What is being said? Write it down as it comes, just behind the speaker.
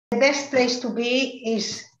best place to be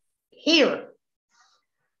is here.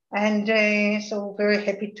 And so very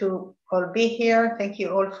happy to all be here. Thank you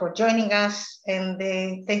all for joining us. And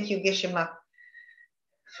thank you, Geshe,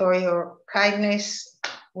 for your kindness.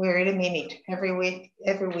 We really mean it every week.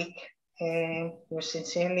 We're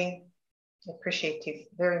sincerely appreciative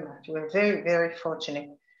very much. We're very, very fortunate.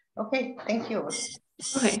 Okay, thank you.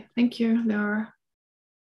 Okay, thank you, Laura.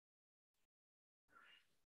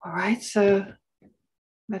 All right, so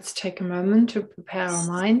let's take a moment to prepare our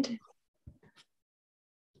mind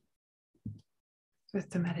with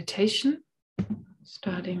the meditation,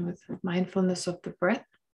 starting with mindfulness of the breath.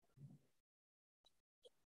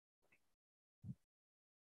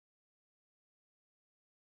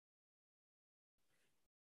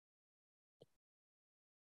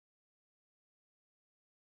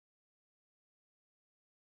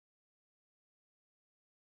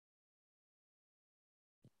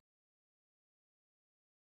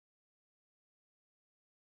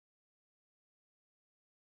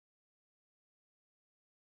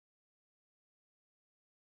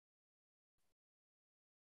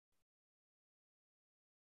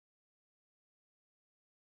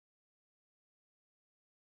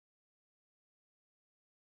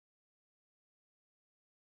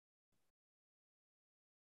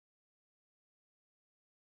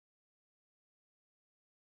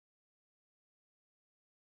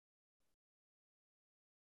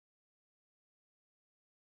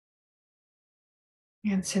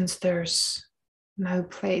 And since there's no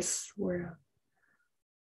place where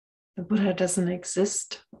the Buddha doesn't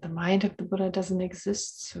exist, the mind of the Buddha doesn't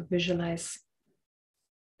exist, so visualize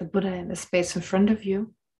the Buddha in the space in front of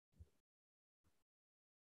you.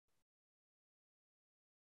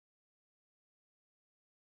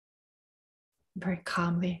 Very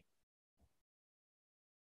calmly.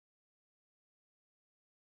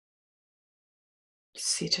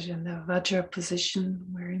 Seated in the Vajra position,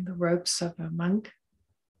 wearing the robes of a monk.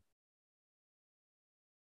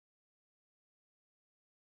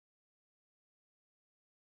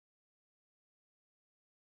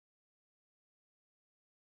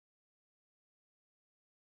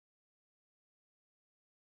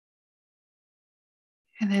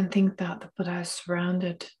 And then think that the Buddha is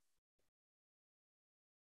surrounded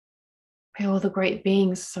by all the great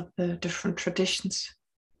beings of the different traditions,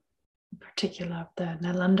 in particular of the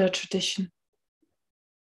Nalanda tradition.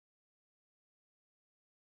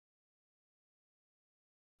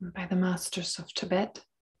 And by the masters of Tibet.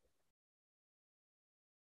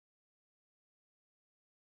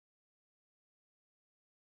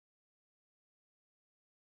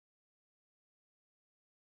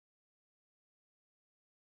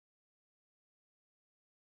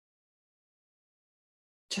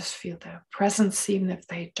 Just feel their presence, even if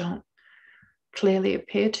they don't clearly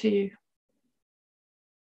appear to you.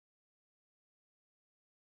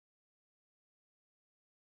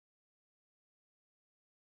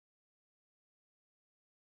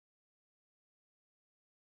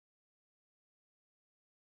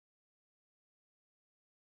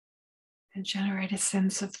 And generate a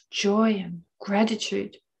sense of joy and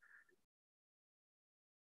gratitude.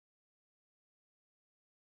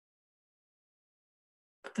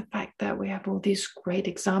 For the fact that we have all these great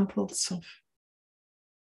examples of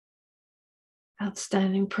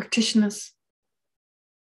outstanding practitioners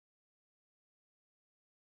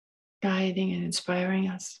guiding and inspiring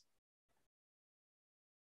us.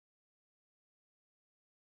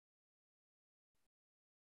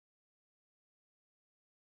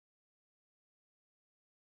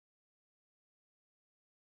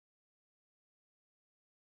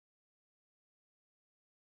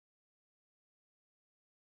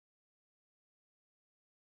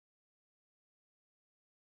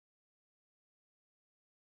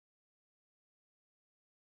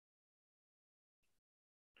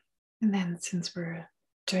 And then, since we're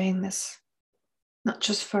doing this, not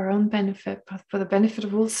just for our own benefit, but for the benefit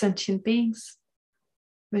of all sentient beings,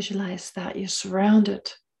 visualize that you're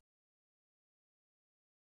surrounded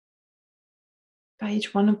by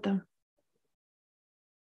each one of them.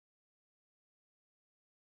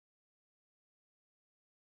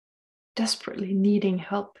 Desperately needing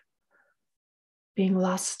help, being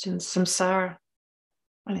lost in samsara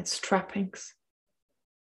and its trappings.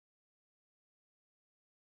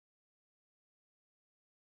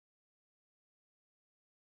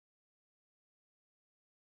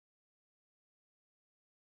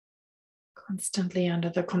 Constantly under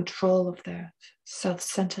the control of their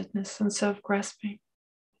self-centeredness and self-grasping.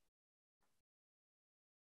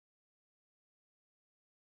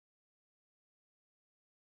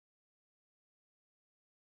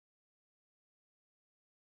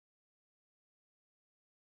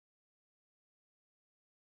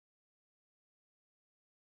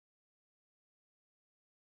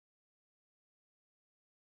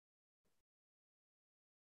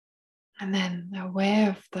 And then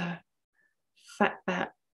aware of the fact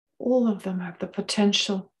that all of them have the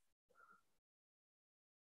potential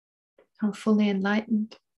to become fully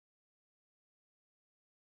enlightened,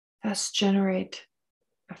 thus generate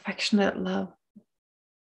affectionate love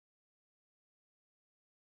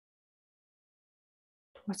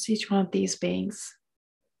towards each one of these beings.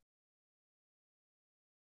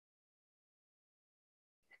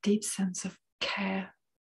 A deep sense of care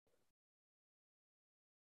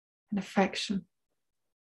and affection.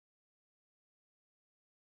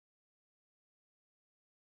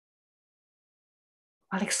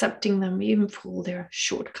 While accepting them even for all their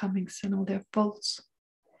shortcomings and all their faults.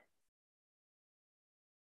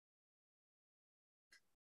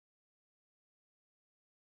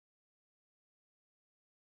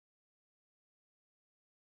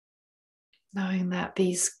 Knowing that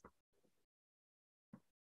these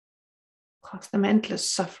cause them endless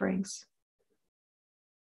sufferings.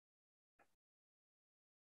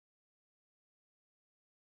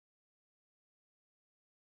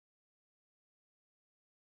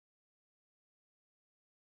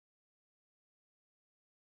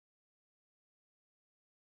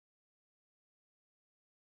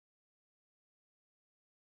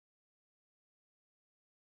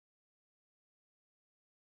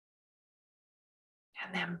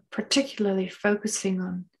 And then particularly focusing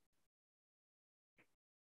on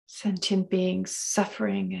sentient beings'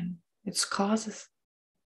 suffering and its causes.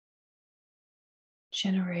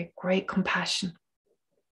 Generate great compassion.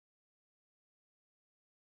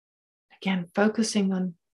 Again, focusing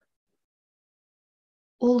on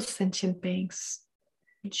all sentient beings,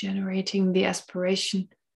 generating the aspiration,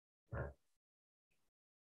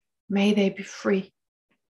 may they be free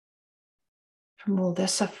from all their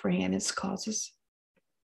suffering and its causes.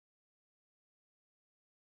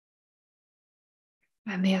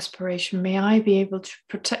 And the aspiration, may I be able to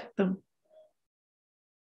protect them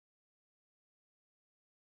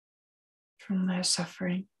from their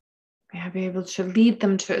suffering. May I be able to lead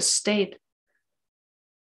them to a state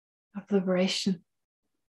of liberation,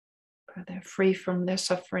 where they're free from their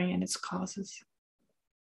suffering and its causes.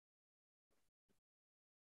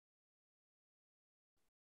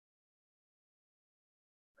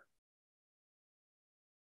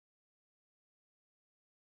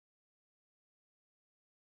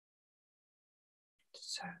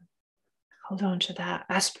 So hold on to that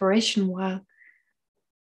aspiration while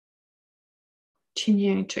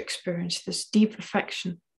continuing to experience this deep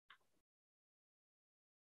affection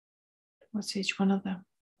towards each one of them.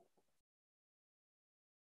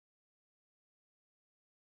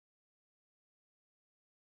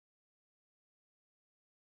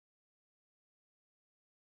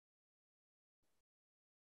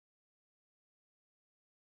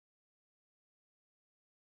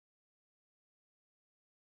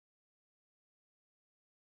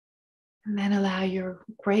 And then allow your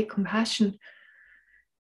great compassion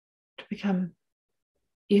to become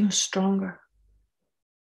even stronger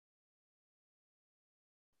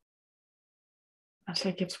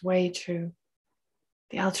until it gives way to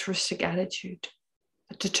the altruistic attitude,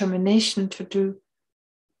 the determination to do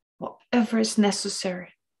whatever is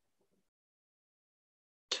necessary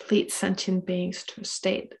to lead sentient beings to a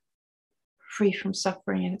state free from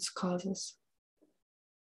suffering and its causes.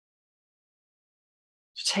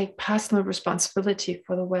 To take personal responsibility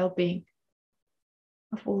for the well-being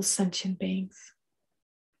of all sentient beings.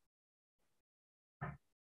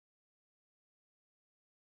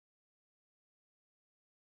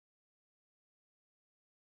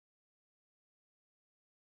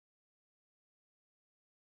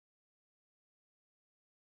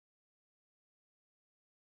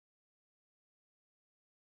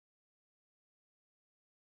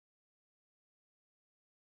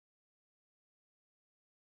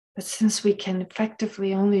 But since we can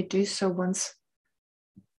effectively only do so once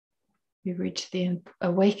we reach the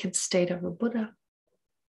awakened state of a Buddha,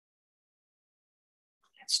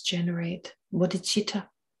 let's generate bodhicitta,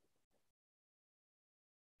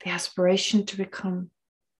 the aspiration to become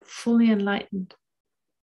fully enlightened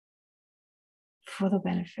for the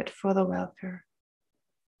benefit, for the welfare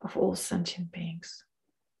of all sentient beings.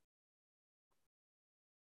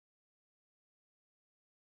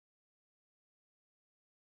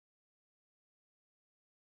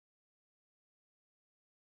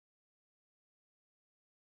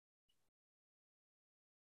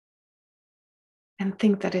 And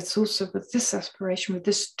think that it's also with this aspiration, with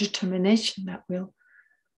this determination, that we'll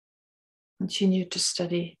continue to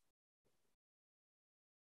study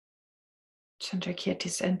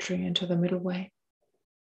Chandrakirti's entry into the middle way.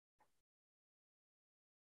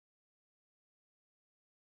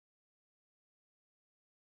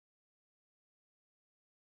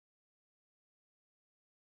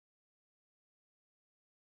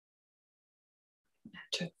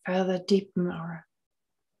 To further deepen our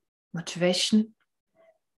motivation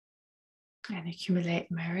and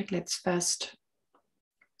accumulate merit, let's first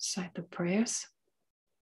recite the prayers.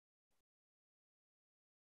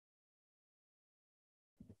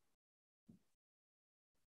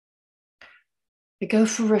 I go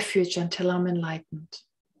for refuge until I'm enlightened,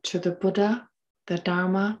 to the Buddha, the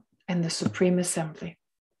Dharma, and the Supreme Assembly.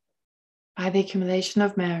 By the accumulation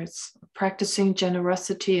of merits, practicing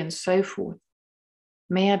generosity and so forth,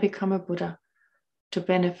 may I become a Buddha to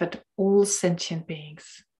benefit all sentient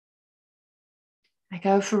beings. I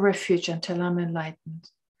go for refuge until I'm enlightened,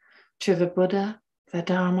 to the Buddha, the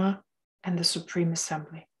Dharma, and the Supreme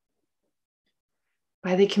Assembly.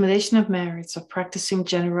 By the accumulation of merits of practicing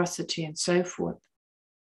generosity and so forth,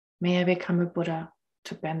 may I become a Buddha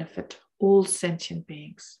to benefit all sentient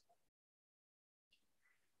beings.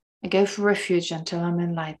 I go for refuge until I'm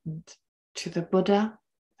enlightened, to the Buddha,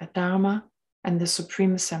 the Dharma, and the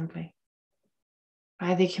Supreme Assembly.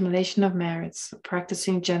 By the accumulation of merits of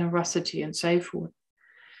practicing generosity and so forth,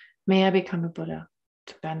 may I become a Buddha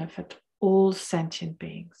to benefit all sentient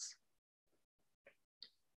beings.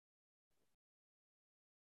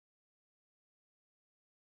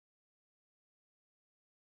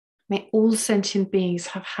 May all sentient beings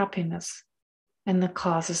have happiness and the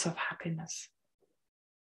causes of happiness.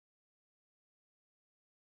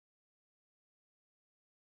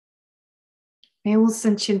 May all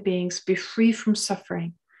sentient beings be free from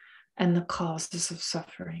suffering and the causes of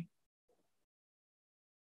suffering.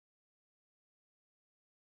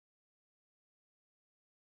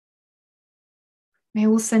 May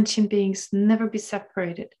all sentient beings never be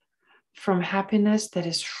separated from happiness that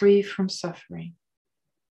is free from suffering.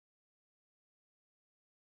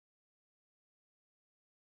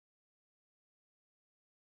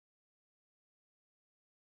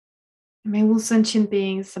 May all sentient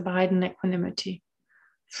beings abide in equanimity,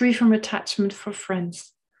 free from attachment for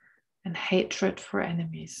friends and hatred for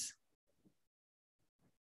enemies.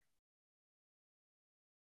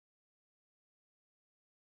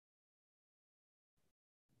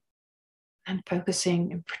 And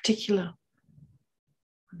focusing in particular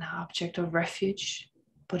on the object of refuge,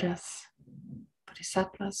 Buddhas,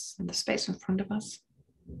 Bodhisattvas in the space in front of us.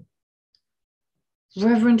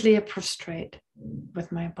 Reverently I prostrate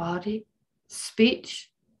with my body,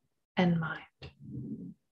 speech, and mind.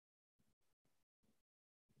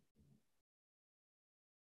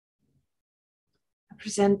 I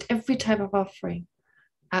present every type of offering,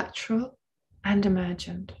 actual and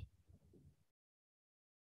imagined.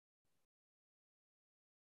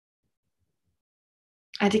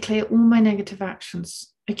 I declare all my negative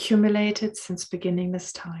actions accumulated since beginning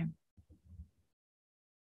this time.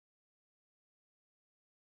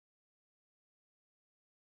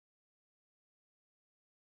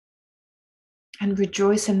 And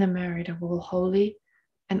rejoice in the merit of all holy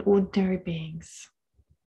and ordinary beings.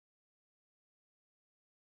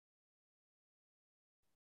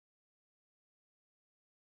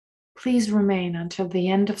 Please remain until the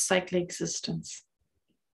end of cyclic existence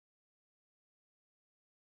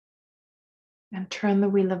and turn the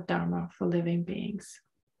wheel of Dharma for living beings.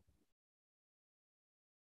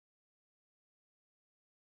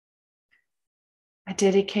 I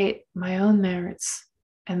dedicate my own merits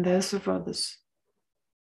and those of others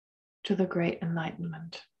to the great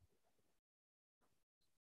enlightenment.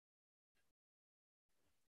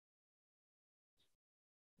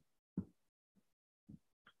 Okay.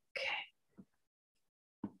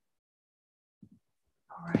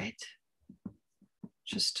 All right.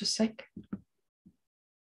 Just a sec.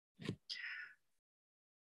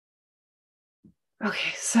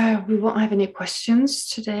 Okay, so we won't have any questions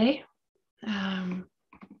today,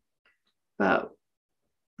 but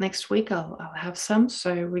next week I'll have some,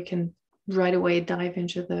 so we can right away dive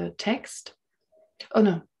into the text. Oh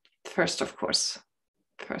no, first, of course,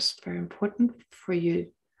 very important for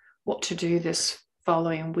you what to do this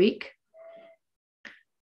following week.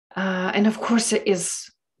 And of course it is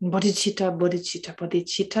bodhicitta, bodhicitta,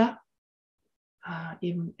 bodhicitta,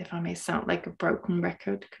 even if I may sound like a broken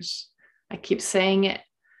record because I keep saying it,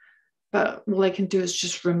 but all I can do is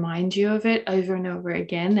just remind you of it over and over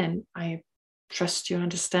again, and I trust your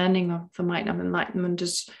understanding of the mind of enlightenment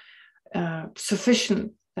is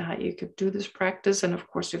sufficient that you could do this practice. And of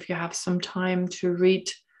course, if you have some time to read,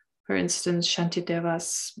 for instance,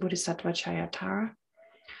 Shantideva's Bodhisattva Chayatara,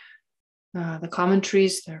 the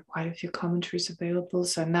commentaries, there are quite a few commentaries available,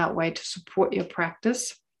 so in that way to support your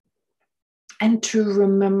practice and to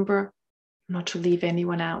remember not to leave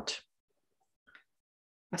anyone out.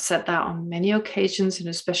 I've said that on many occasions, and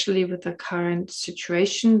especially with the current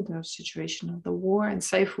situation, the situation of the war and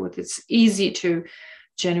so forth, it's easy to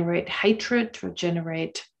generate hatred or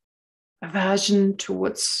generate aversion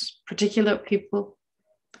towards particular people.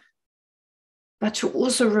 But to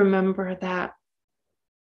also remember that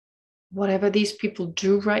whatever these people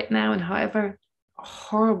do right now, and however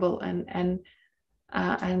horrible and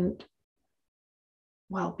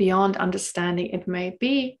well, beyond understanding it may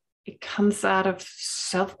be, it comes out of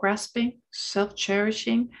self-grasping,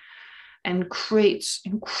 self-cherishing, and creates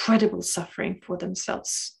incredible suffering for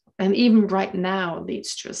themselves. And even right now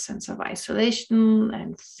leads to a sense of isolation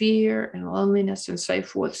and fear and loneliness and so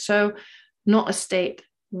forth. So not a state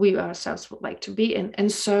we ourselves would like to be in.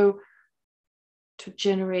 And so to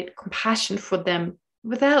generate compassion for them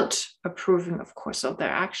without approving, of course, of their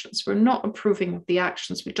actions. We're not approving of the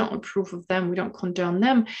actions. We don't approve of them. We don't condone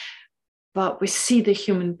them. But we see the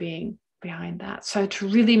human being behind that. So to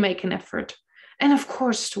really make an effort. And of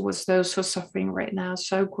course, towards those who are suffering right now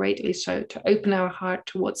so greatly. So to open our heart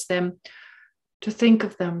towards them, to think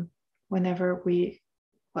of them whenever we,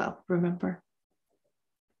 well, remember.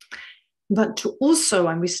 But to also,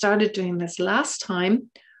 and we started doing this last time,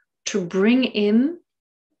 to bring in,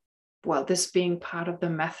 well, this being part of the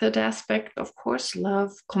method aspect, of course,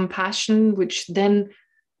 love, compassion, which then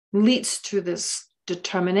leads to this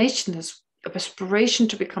determination, this aspiration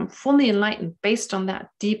to become fully enlightened based on that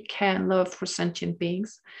deep care and love for sentient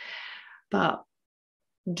beings. But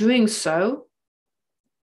doing so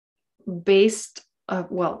based,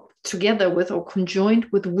 together with or conjoined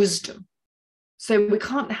with wisdom. So we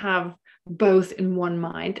can't have both in one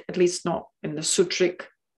mind, at least not in the sutric,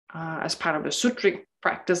 as part of the sutric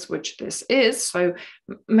practice, which this is. So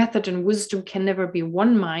method and wisdom can never be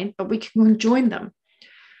one mind, but we can conjoin them.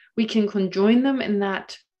 We can conjoin them in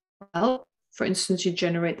that, well, for instance, you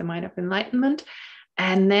generate the mind of enlightenment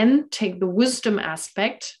and then take the wisdom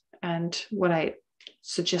aspect and what I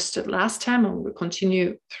suggested last time, and we'll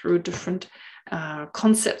continue through different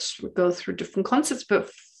concepts. We'll go through different concepts,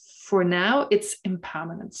 but for now, it's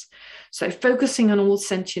impermanence. So focusing on all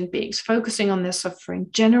sentient beings, focusing on their suffering,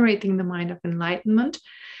 generating the mind of enlightenment,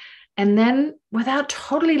 and then without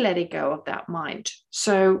totally letting go of that mind.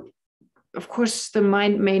 So, of course, the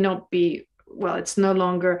mind may not be, well, it's no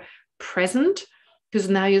longer present because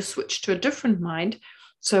now you switch to a different mind.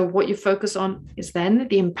 So what you focus on is then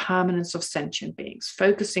the impermanence of sentient beings,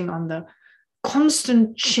 focusing on the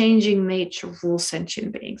constant changing nature of all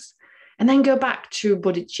sentient beings. And then go back to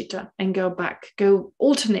bodhicitta and go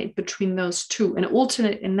alternate between those two and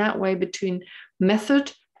alternate in that way between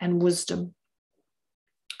method and wisdom.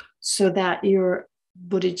 So that your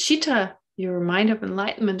bodhicitta, your mind of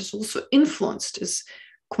enlightenment, is also influenced, is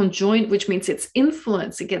conjoined, which means it's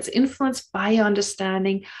influenced. It gets influenced by your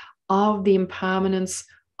understanding of the impermanence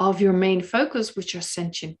of your main focus, which are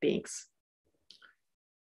sentient beings.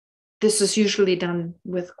 This is usually done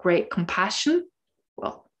with great compassion.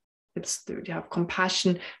 Well, you have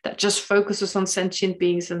compassion that just focuses on sentient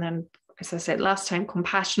beings, and then, as I said last time,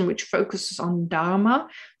 compassion which focuses on dharma.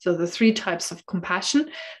 So the three types of compassion.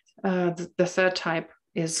 The third type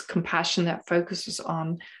is compassion that focuses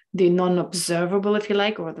on the non-observable, if you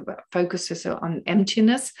like, or the focuses on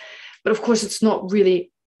emptiness. But of course, it's not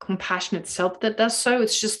really compassion itself that does so.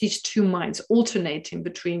 It's just these two minds alternating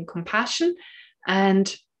between compassion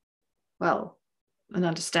and, well, an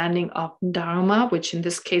understanding of dharma, which in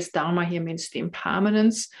this case, dharma here means the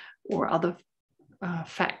impermanence or other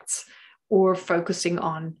facts, or focusing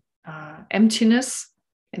on emptiness.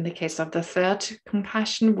 In the case of the third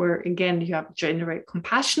compassion, where again, you have to generate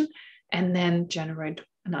compassion and then generate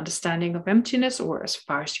an understanding of emptiness, or as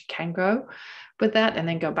far as you can go with that, and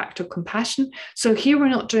then go back to compassion. So here we're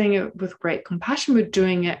not doing it with great compassion, we're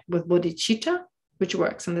doing it with bodhicitta, which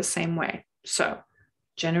works in the same way. So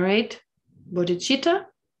generate bodhicitta,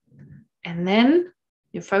 and then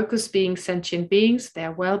your focus being sentient beings,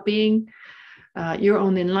 their well-being, your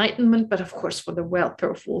own enlightenment, but of course for the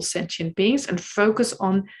welfare of all sentient beings, and focus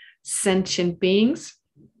on sentient beings,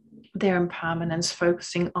 their impermanence,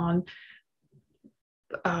 focusing on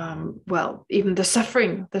even the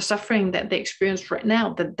suffering that they experience right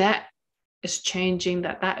now, that is changing,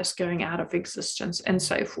 that is going out of existence, and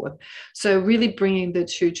so forth. So really bringing the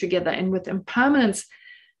two together. And with impermanence,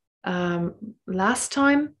 last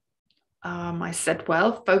time I said,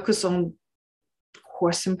 well, focus on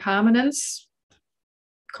coarse impermanence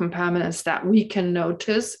that we can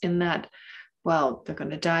notice, in that, well, they're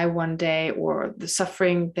going to die one day, or the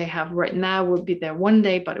suffering they have right now will be there one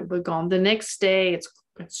day, but it will go on the next day.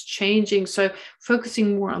 It's changing. So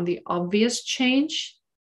focusing more on the obvious change,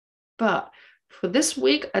 but for this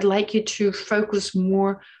week, I'd like you to focus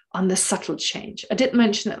more on the subtle change. I did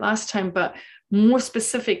mention it last time, but more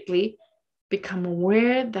specifically, become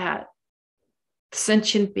aware that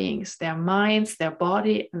sentient beings, their minds, their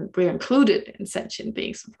body, and we're included in sentient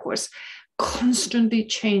beings, of course, constantly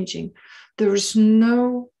changing. There is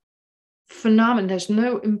no phenomenon, there's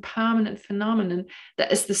no impermanent phenomenon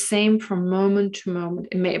that is the same from moment to moment.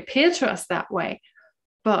 It may appear to us that way,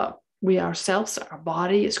 but we ourselves, our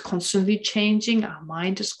body is constantly changing, our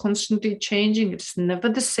mind is constantly changing. It's never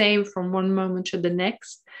the same from one moment to the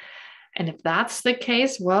next. And if that's the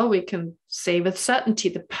case, well, we can say with certainty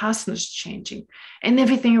the person is changing. And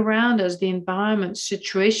everything around us, the environment,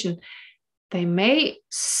 situation, they may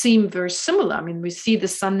seem very similar. I mean, we see the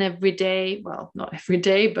sun every day. Well, not every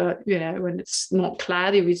day, but, when it's not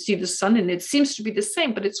cloudy, we see the sun and it seems to be the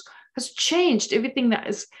same, but it has changed. Everything that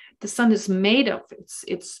is the sun is made of,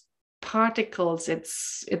 it's particles,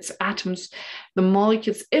 it's atoms, the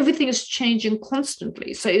molecules, everything is changing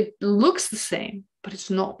constantly. So it looks the same, but it's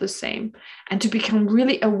not the same. And to become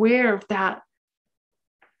really aware of that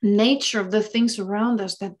nature of the things around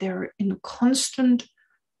us, that they're in constant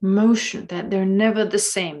motion, that they're never the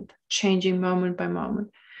same, changing moment by moment.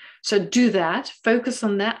 So do that, focus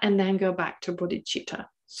on that, and then go back to bodhicitta.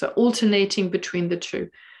 So alternating between the two.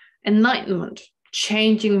 Enlightenment,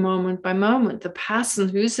 changing moment by moment. The person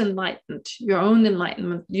who's enlightened, your own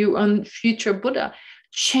enlightenment, your own future Buddha,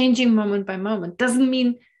 changing moment by moment. Doesn't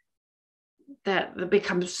mean that it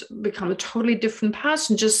become a totally different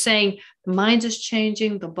person. Just saying the mind is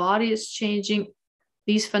changing, the body is changing.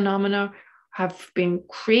 These phenomena have been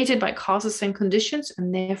created by causes and conditions,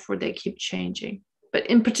 and therefore they keep changing. But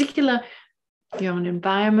in particular, your own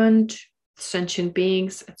environment, sentient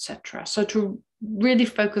beings, etc. So to really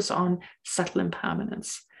focus on subtle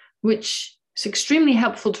impermanence, which is extremely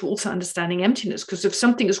helpful to also understanding emptiness, because if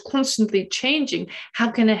something is constantly changing,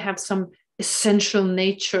 how can it have some essential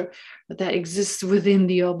nature that exists within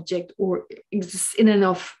the object or exists in and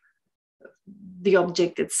of the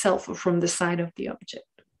object itself or from the side of the object?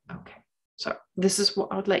 Okay, so this is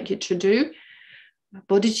what I would like you to do,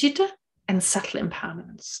 bodhicitta and subtle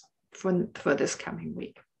impermanence for this coming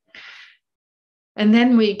week. And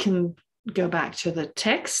then we can go back to the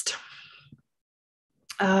text.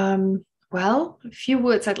 Well, a few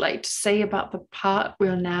words I'd like to say about the part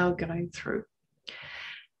we're now going through.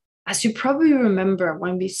 As you probably remember,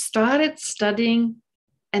 when we started studying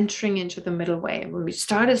entering into the middle way, when we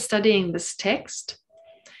started studying this text,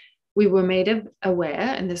 we were made aware,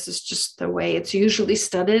 and this is just the way it's usually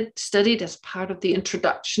studied as part of the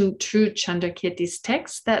introduction to Chandrakirti's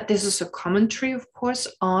text, that this is a commentary, of course,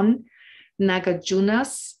 on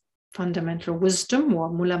Nagarjuna's fundamental wisdom, or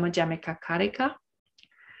Mula Madhyamika Karika.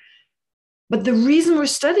 But the reason we're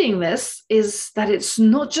studying this is that it's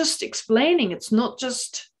not just explaining, it's not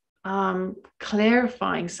just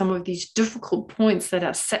clarifying some of these difficult points that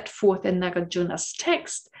are set forth in Nagarjuna's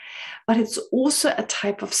text, but it's also a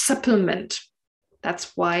type of supplement.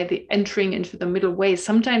 That's why the entering into the middle way,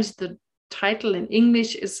 sometimes the title in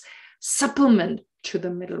English is Supplement to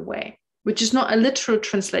the Middle Way, which is not a literal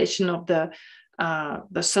translation of the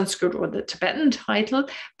Sanskrit or the Tibetan title,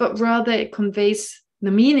 but rather it conveys the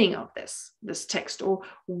meaning of this text, or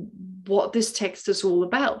what this text is all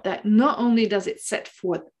about. That not only does it set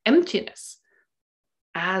forth emptiness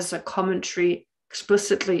as a commentary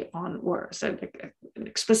explicitly on, or as an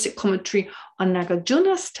explicit commentary on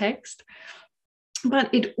Nagarjuna's text,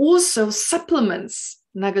 but it also supplements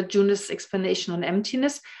Nagarjuna's explanation on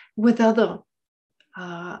emptiness with other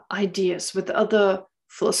ideas, with other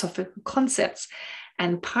philosophical concepts.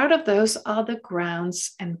 And part of those are the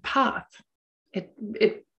grounds and path.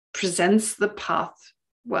 It presents the path,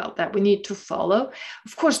 well, that we need to follow.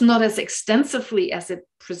 Of course, not as extensively as it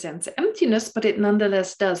presents emptiness, but it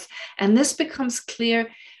nonetheless does. And this becomes clear,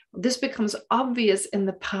 this becomes obvious in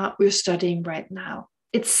the part we're studying right now.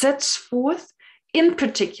 It sets forth, in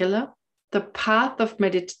particular, the path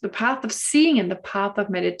of seeing and the path of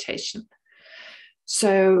meditation.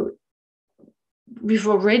 So we've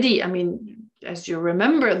already, as you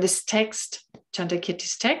remember, this text,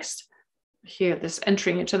 Chandrakirti's text, here, this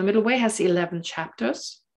entering into the middle way, has 11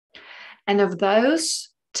 chapters. And of those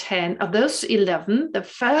 11, the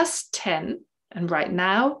first 10, and right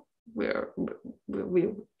now we're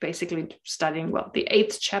basically studying, the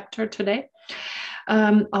 8th chapter today.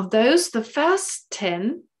 Of those, the first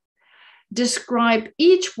 10 describe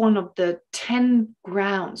each one of the 10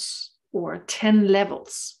 grounds or 10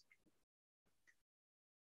 levels,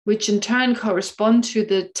 which in turn correspond to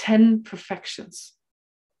the 10 perfections.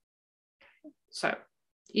 So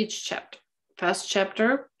each chapter, first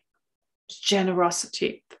chapter is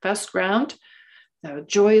generosity. The first ground, the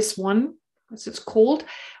joyous one, as it's called,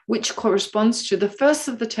 which corresponds to the first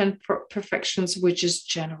of the 10 perfections, which is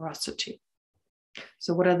generosity.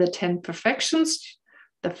 So what are the 10 perfections?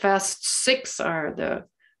 The first 6 are the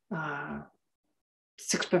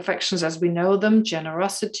 6 perfections as we know them: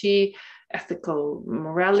 generosity, ethical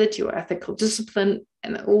morality or ethical discipline,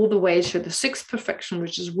 and all the way to the 6th perfection,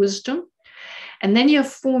 which is wisdom. And then you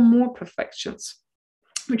have 4 more perfections,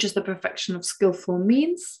 which is the perfection of skillful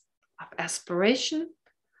means, of aspiration,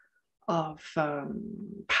 of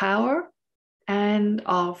power, and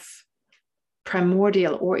of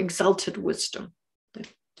primordial or exalted wisdom.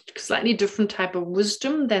 A slightly different type of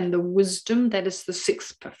wisdom than the wisdom that is the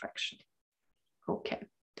 6th perfection. Okay.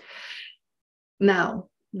 Now,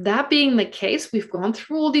 that being the case, we've gone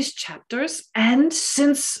through all these chapters, and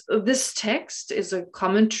since this text is a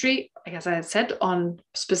commentary, as I said, on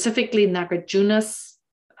specifically Nagarjuna's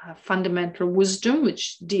fundamental wisdom,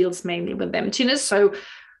 which deals mainly with emptiness. So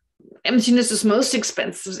emptiness is most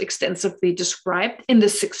extensively described in the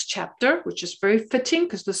 6th chapter, which is very fitting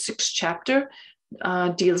because the 6th chapter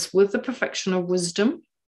deals with the perfection of wisdom.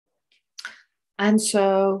 And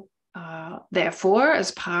so therefore,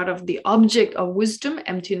 as part of the object of wisdom,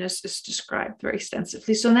 emptiness is described very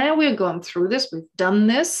extensively. So now we're going through this, we've done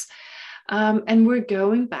this, and we're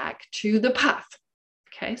going back to the path.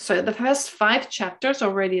 Okay, so the first 5 chapters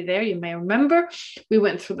already there, you may remember, we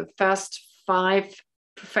went through the first 5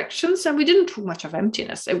 perfections, and we didn't talk much of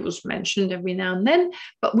emptiness. It was mentioned every now and then,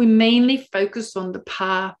 but we mainly focused on the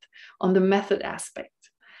path, on the method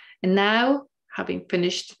aspect. And now, having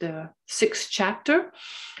finished the 6th chapter,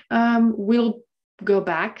 we'll go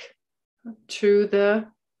back to the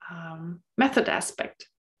method aspect.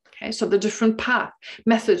 Okay, so the different path,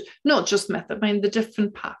 method, not just method, I mean the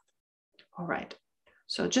different path. All right.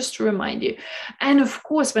 So just to remind you, and of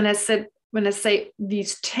course, when I say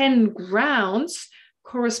these 10 grounds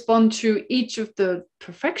correspond to each of the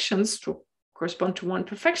perfections, to correspond to one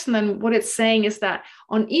perfection, then what it's saying is that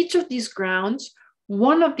on each of these grounds,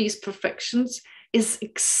 one of these perfections is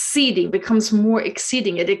exceeding, becomes more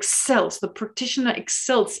exceeding. It excels. The practitioner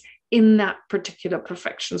excels in that particular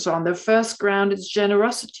perfection. So on the first ground, it's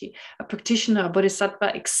generosity. A practitioner, a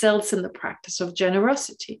bodhisattva, excels in the practice of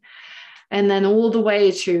generosity. And then all the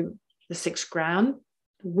way to the 6th ground,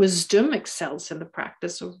 wisdom, excels in the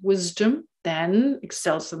practice of wisdom, then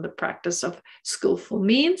excels in the practice of skillful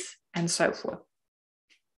means, and so forth.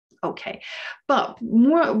 Okay, but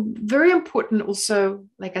very important also,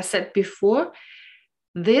 like I said before,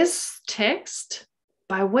 this text,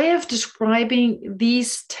 by way of describing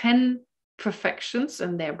these 10 perfections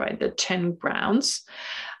and thereby the 10 grounds,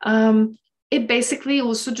 it basically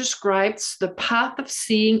also describes the path of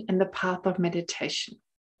seeing and the path of meditation.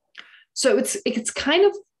 So it's kind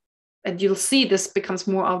of, and you'll see this becomes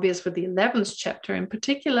more obvious with the 11th chapter in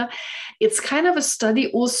particular, it's kind of a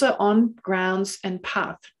study also on grounds and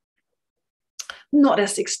path. Not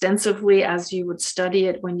as extensively as you would study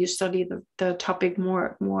it when you study the topic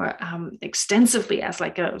more extensively as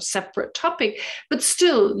like a separate topic, but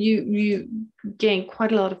still you gain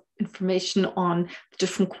quite a lot of information on the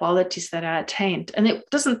different qualities that are attained. And it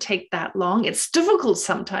doesn't take that long. It's difficult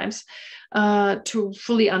sometimes to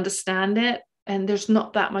fully understand it, and there's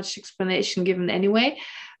not that much explanation given anyway.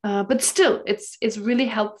 But still, it's really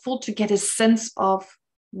helpful to get a sense of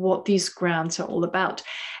what these grounds are all about.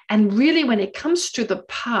 And really, when it comes to the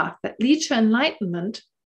path that lead to enlightenment,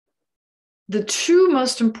 the 2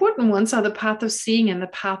 most important ones are the path of seeing and the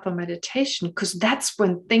path of meditation, because that's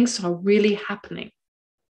when things are really happening.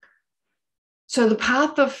 So the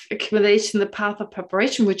path of accumulation, the path of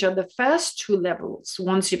preparation, which are the first 2 levels,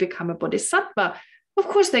 once you become a bodhisattva, of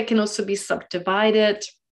course, they can also be subdivided,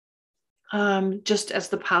 just as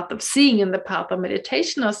the path of seeing and the path of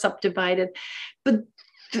meditation are subdivided. But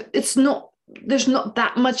there's not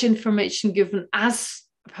that much information given as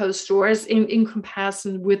opposed to, or as in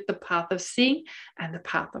comparison with the path of seeing and the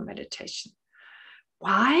path of meditation.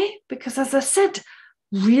 Why? Because, as I said,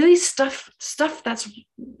 really stuff that's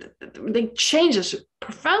the changes,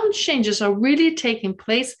 profound changes are really taking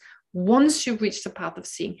place once you reach the path of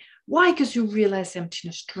seeing. Why? Because you realize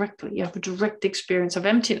emptiness directly. You have a direct experience of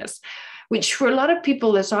emptiness, which for a lot of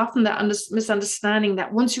people, there's often that misunderstanding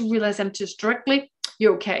that once you realize emptiness directly,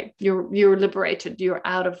 you're okay, you're liberated, you're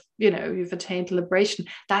out of, you've attained liberation.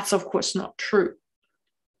 That's of course not true.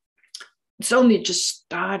 It's only just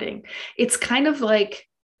starting. It's kind of like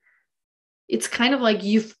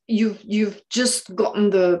you've just gotten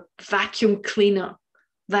the vacuum cleaner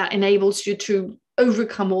that enables you to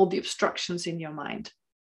overcome all the obstructions in your mind.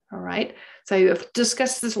 All right. So I've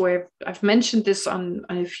discussed this, or I've mentioned this on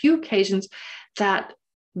a few occasions, that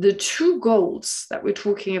the two goals that we're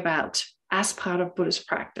talking about as part of Buddhist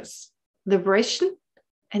practice: liberation,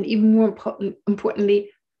 and even more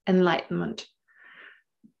importantly, enlightenment.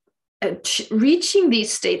 Reaching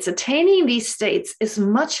these states, attaining these states, is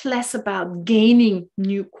much less about gaining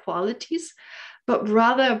new qualities, but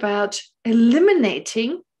rather about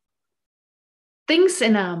eliminating things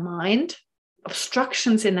in our mind,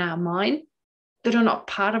 obstructions in our mind that are not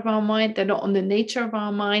part of our mind, they're not on the nature of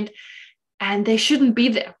our mind, and they shouldn't be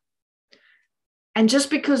there. And just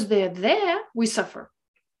because they're there, we suffer.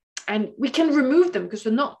 And we can remove them because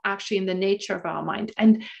they're not actually in the nature of our mind.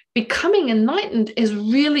 And becoming enlightened is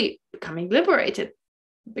really becoming liberated.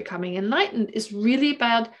 Becoming enlightened is really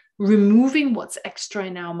about removing what's extra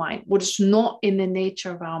in our mind, what is not in the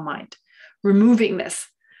nature of our mind, removing this.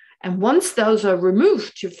 And once those are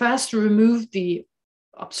removed, you first remove the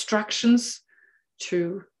obstructions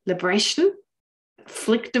to liberation,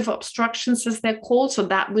 afflictive obstructions, as they're called, so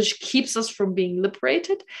that which keeps us from being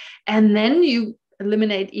liberated. And then you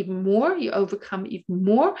eliminate even more, you overcome even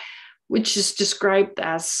more, which is described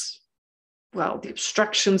as, well, the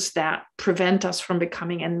obstructions that prevent us from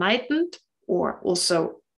becoming enlightened, or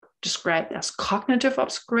also described as cognitive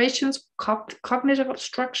obscurations, cognitive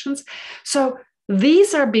obstructions. So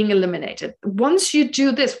these are being eliminated. Once you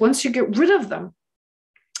do this, once you get rid of them,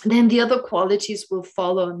 then the other qualities will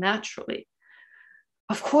follow naturally.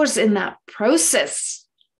 Of course, in that process,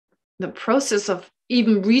 the process of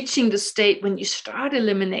even reaching the state when you start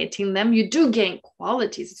eliminating them, you do gain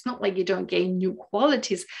qualities. It's not like you don't gain new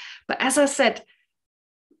qualities. But as I said,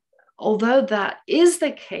 although that is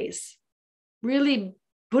the case, really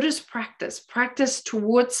Buddhist practice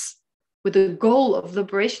towards, with the goal of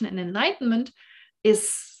liberation and enlightenment,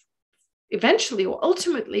 is eventually or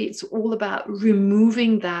ultimately, it's all about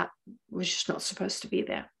removing that which is not supposed to be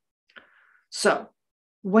there. So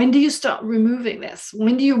when do you start removing this?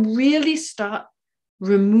 When do you really start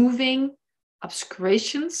removing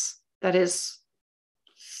obscurations, that is,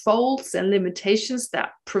 folds and limitations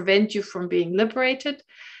that prevent you from being liberated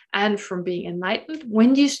and from being enlightened?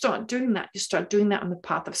 When do you start doing that? You start doing that on the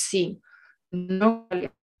path of seeing.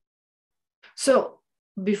 So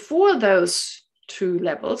before those two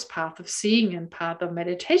levels, path of seeing and path of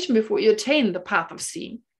meditation, before you attain the path of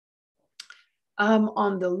seeing,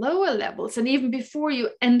 on the lower levels, and even before you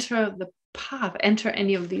enter the path, enter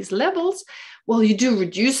any of these levels, well, you do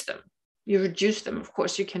reduce them. You reduce them. Of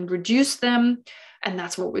course, you can reduce them. And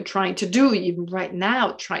that's what we're trying to do even right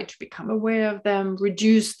now, try to become aware of them,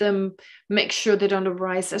 reduce them, make sure they don't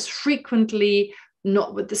arise as frequently,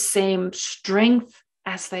 not with the same strength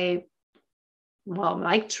as they, well,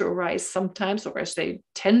 like to arise sometimes, or as they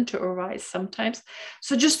tend to arise sometimes.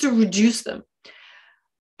 So just to reduce them.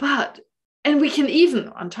 And we can even,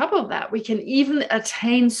 on top of that, we can even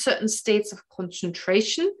attain certain states of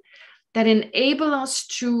concentration that enable us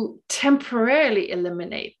to temporarily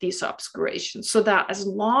eliminate these obscurations, so that as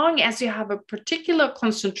long as you have a particular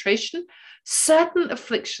concentration, certain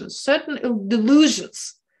afflictions, certain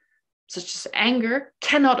delusions, such as anger,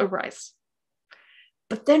 cannot arise.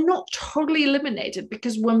 But they're not totally eliminated,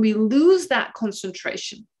 because when we lose that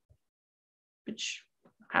concentration, which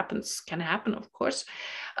can happen, of course,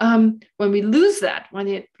 when we lose that, when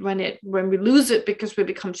we lose it because we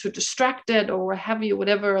become too distracted or what have you,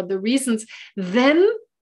 whatever are the reasons, then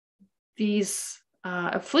these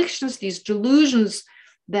afflictions, these delusions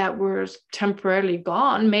that were temporarily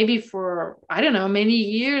gone, maybe for, I don't know, many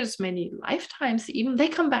years, many lifetimes even, they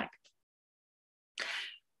come back.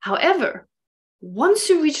 However, once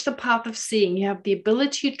you reach the path of seeing, you have the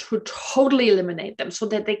ability to totally eliminate them so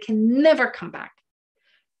that they can never come back.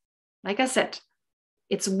 Like I said,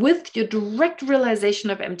 it's with your direct realization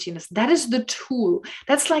of emptiness. That is the tool.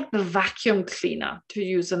 That's like the vacuum cleaner, to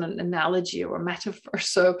use an analogy or a metaphor.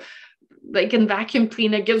 So like a vacuum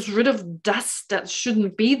cleaner gets rid of dust that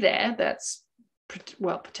shouldn't be there, that's,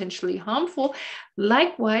 well, potentially harmful.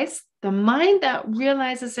 Likewise, the mind that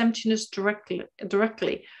realizes emptiness directly, it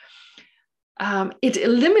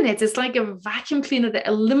eliminates, it's like a vacuum cleaner that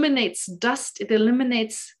eliminates dust. It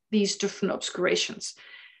eliminates these different obscurations.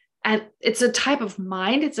 And it's a type of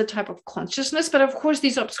mind, it's a type of consciousness, but of course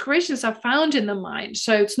these obscurations are found in the mind.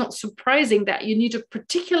 So it's not surprising that you need a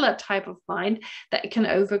particular type of mind that can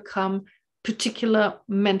overcome particular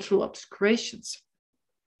mental obscurations.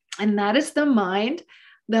 And that is the mind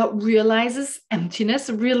that realizes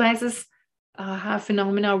emptiness, realizes how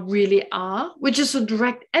phenomena really are, which is a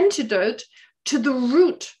direct antidote to the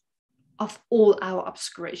root of all our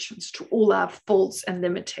obscurations, to all our faults and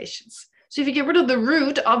limitations. So if you get rid of the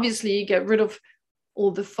root, obviously you get rid of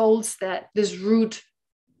all the faults that this root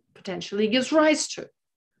potentially gives rise to.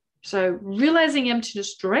 So realizing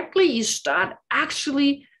emptiness directly, you start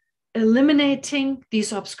actually eliminating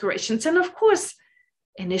these obscurations. And of course,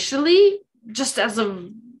 initially, just as a,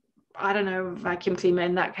 I don't know, vacuum cleaner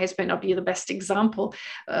in that case may not be the best example,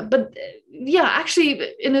 but yeah, actually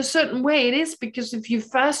in a certain way it is, because if you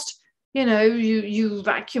first, you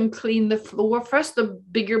vacuum clean the floor first, the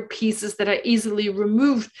bigger pieces that are easily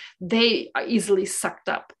removed, they are easily sucked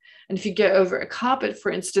up. And if you go over a carpet,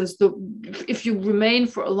 for instance, if you remain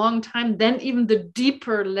for a long time, then even the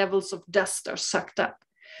deeper levels of dust are sucked up.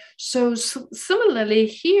 So similarly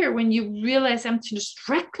here, when you realize emptiness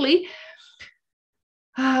directly,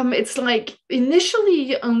 it's like initially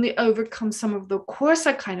you only overcome some of the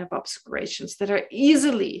coarser kind of obscurations that are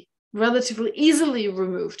relatively easily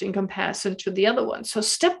removed in comparison to the other ones. So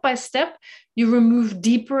step by step, you remove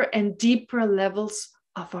deeper and deeper levels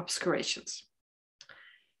of obscurations.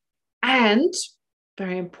 And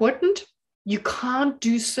very important, you can't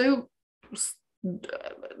do so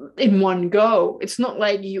in one go. It's not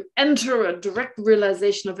like you enter a direct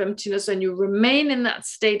realization of emptiness and you remain in that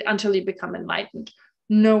state until you become enlightened.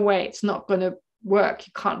 No way, it's not going to work.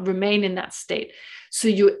 You can't remain in that state. So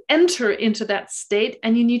you enter into that state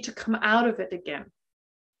and you need to come out of it again.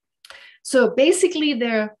 So basically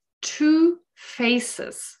there are two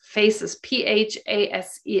phases,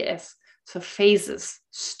 P-H-A-S-E-S. So phases,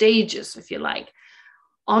 stages, if you like,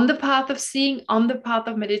 on the path of seeing, on the path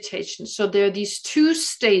of meditation. So there are these two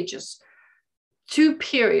stages, two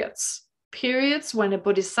periods when a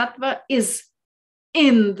bodhisattva is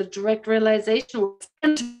in the direct realization,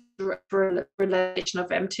 realization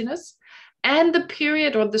of emptiness, and the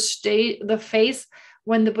period or the phase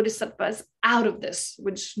when the bodhisattva is out of this,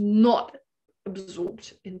 which is not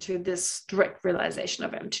absorbed into this direct realization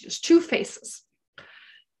of emptiness. Two phases.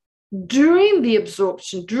 During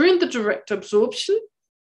the direct absorption,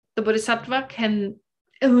 the bodhisattva can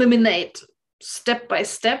eliminate step by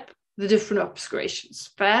step the different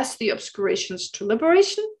obscurations. First, the obscurations to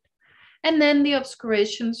liberation, and then the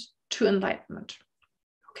obscurations to enlightenment.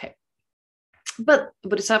 Okay. But the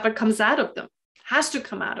bodhisattva comes out of them, has to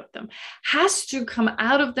come out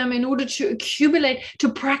of them in order to accumulate, to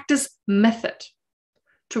practice method,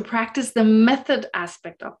 to practice the method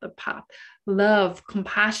aspect of the path, love,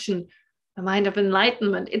 compassion, the mind of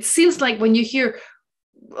enlightenment. It seems like when you hear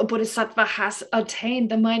a bodhisattva has attained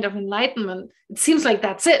the mind of enlightenment, it seems like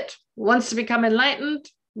that's it. Wants to become enlightened,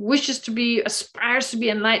 aspires to be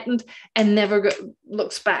enlightened, and never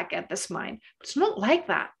looks back at this mind. But it's not like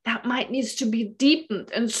that. That mind needs to be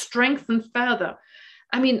deepened and strengthened further.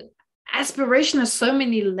 I mean, aspiration has so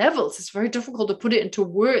many levels. It's very difficult to put it into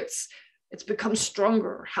words. It's become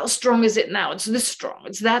stronger. How strong is it now? It's this strong.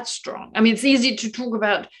 It's that strong. I mean, it's easy to talk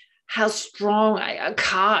about how strong a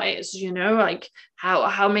car is, like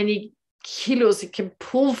how many kilos it can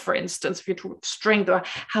pull, for instance, if you talk strength, or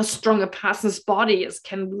how strong a person's body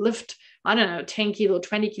can lift, 10 kilo,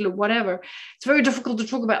 20 kilo, whatever. It's very difficult to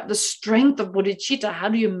talk about the strength of bodhicitta. How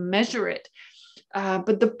do you measure it?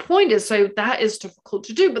 But the point is, so that is difficult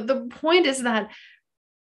to do. But the point is that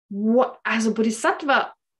as a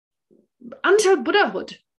bodhisattva, until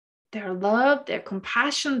Buddhahood, their love, their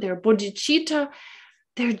compassion, their bodhicitta,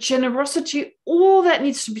 their generosity, all that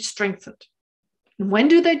needs to be strengthened. And when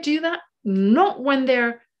do they do that? Not when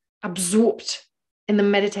they're absorbed in the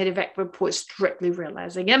meditative equipoise, directly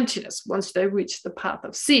realizing emptiness. Once they reach the path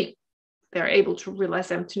of seeing, they're able to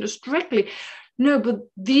realize emptiness directly. No, but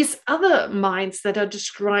these other minds that are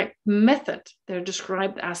described method, they're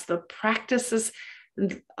described as the practices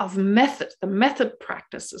of method, the method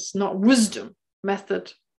practices, not wisdom,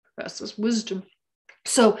 method versus wisdom.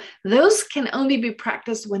 So those can only be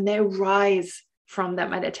practiced when they rise from that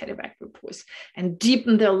meditative equipoise and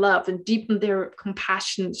deepen their love and deepen their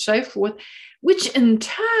compassion and so forth, which in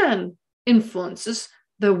turn influences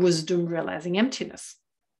the wisdom realizing emptiness.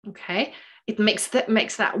 Okay, it makes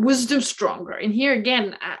that wisdom stronger. And here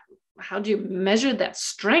again, how do you measure that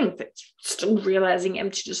strength? It's still realizing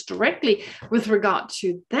emptiness directly. With regard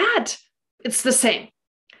to that, it's the same,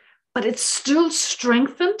 but it's still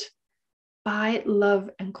strengthened by love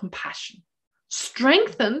and compassion.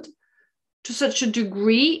 Strengthened to such a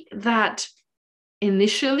degree that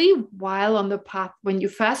initially, while on the path, when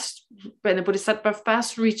the bodhisattva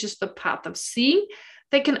first reaches the path of seeing,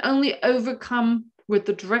 they can only overcome with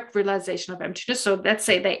the direct realization of emptiness. So let's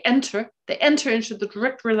say they enter into the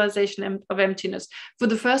direct realization of emptiness for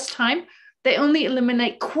the first time. They only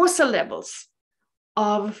eliminate coarser levels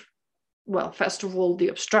of, well, first of all, the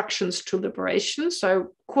obstructions to liberation.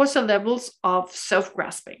 So coarser levels of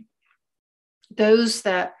self-grasping. Those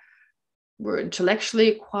that were intellectually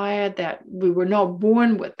acquired, that we were not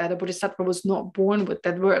born with, that a bodhisattva was not born with,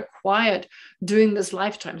 that were acquired during this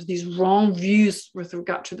lifetimes, these wrong views with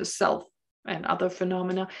regard to the self and other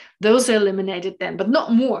phenomena, those are eliminated then, but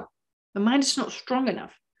not more. The mind is not strong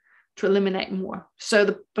enough to eliminate more. So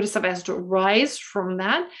the bodhisattva has to rise from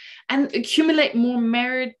that and accumulate more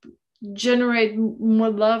merit, generate more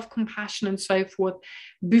love, compassion, and so forth,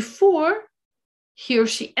 before he or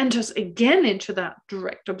she enters again into that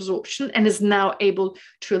direct absorption and is now able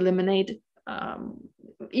to eliminate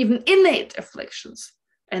even innate afflictions.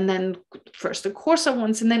 And then first the coarser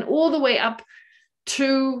ones, and then all the way up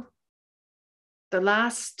to the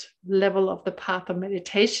last level of the path of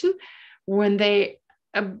meditation, when they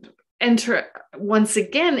enter once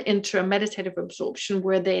again into a meditative absorption,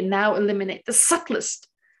 where they now eliminate the subtlest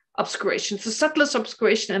obscurations, the subtlest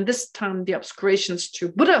obscuration, and this time the obscurations to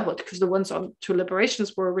Buddhahood, because the ones on to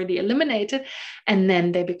liberations were already eliminated, and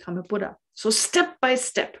then they become a Buddha. So step by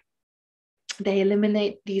step, they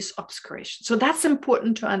eliminate these obscurations. So that's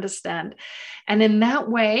important to understand. And in that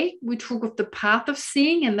way, we talk of the path of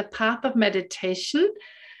seeing and the path of meditation.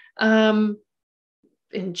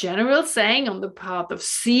 In general, saying on the path of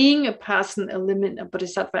seeing, a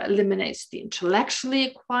bodhisattva eliminates the intellectually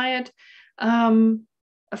acquired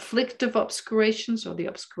afflictive obscurations, or the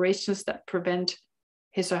obscurations that prevent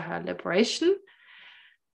his or her liberation.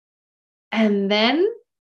 And then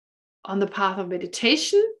on the path of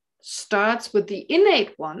meditation, starts with the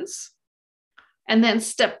innate ones, and then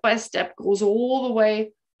step by step goes all the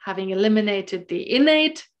way, having eliminated the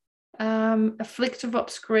innate afflictive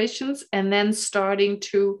obscurations, and then starting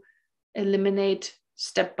to eliminate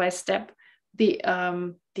step by step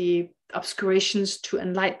the obscurations to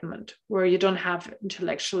enlightenment, where you don't have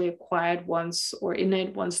intellectually acquired ones or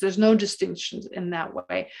innate ones. There's no distinctions in that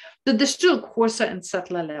way. There's still coarser and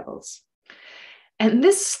subtler levels. And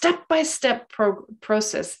this step-by-step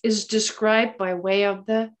process is described by way of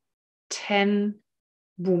the 10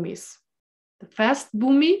 bhumis. The first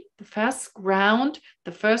bhumi, the first ground,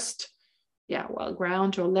 the first,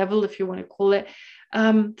 ground or level, if you want to call it,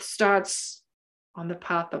 starts on the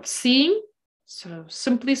path of seeing. So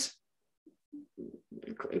simply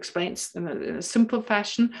explains in a simple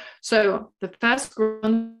fashion. So the first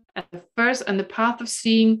ground and the path of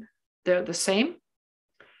seeing, they're the same.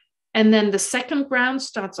 And then the second ground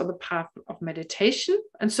starts on the path of meditation.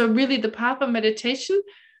 And so really the path of meditation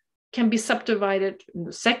can be subdivided in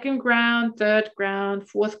the second ground, third ground,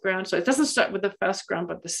 fourth ground. So it doesn't start with the first ground,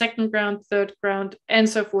 but the second ground, third ground, and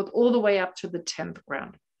so forth, all the way up to the 10th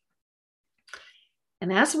ground.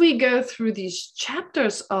 And as we go through these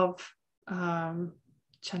chapters of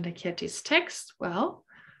Chandrakirti's text, well,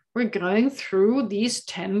 we're going through these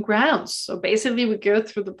 10 grounds. So basically we go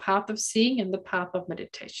through the path of seeing and the path of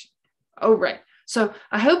meditation. Oh, right. So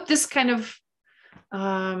I hope this kind of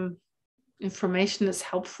information is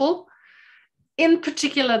helpful. In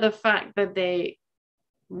particular, the fact that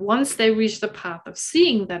once they reach the path of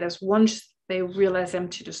seeing, that is, once they realize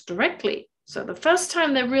emptiness directly. So the first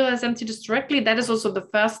time they realize emptiness directly, that is also the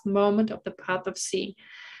first moment of the path of seeing.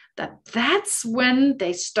 That's when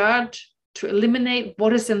they start to eliminate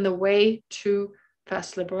what is in the way to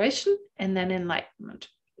first liberation and then enlightenment.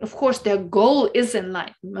 Of course, their goal is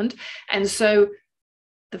enlightenment. And so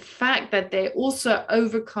the fact that they also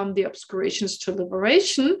overcome the obscurations to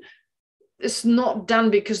liberation is not done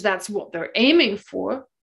because that's what they're aiming for,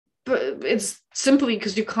 but it's simply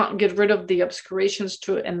because you can't get rid of the obscurations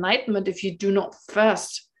to enlightenment if you do not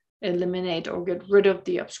first eliminate or get rid of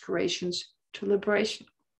the obscurations to liberation.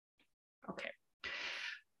 Okay.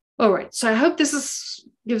 All right. So I hope this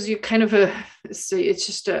gives you kind of it's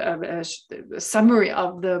just a summary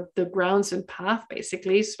of the grounds and path,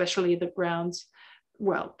 basically, especially the grounds,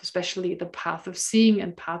 especially the path of seeing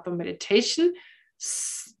and path of meditation,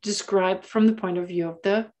 described from the point of view of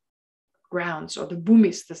the grounds or the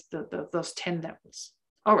bhumis, those 10 levels.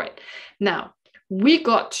 All right. Now we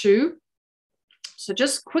got to, so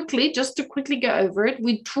just to quickly go over it,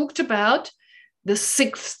 we talked about the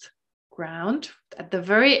 6th ground at the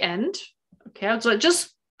very end. Okay, so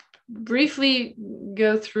just briefly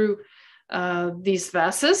go through these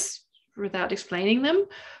verses without explaining them.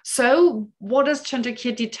 So what does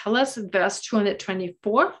Chandrakirti tell us in verse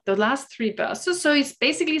 224, the last 3 verses? So he's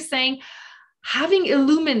basically saying, having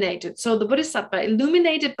illuminated, so the Bodhisattva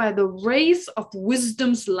illuminated by the rays of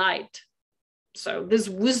wisdom's light. So this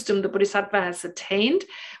wisdom the Bodhisattva has attained,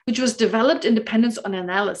 which was developed in dependence on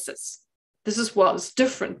analysis. This is what is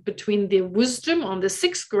different between the wisdom on the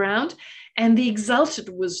 6th ground and the exalted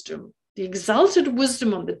wisdom. The exalted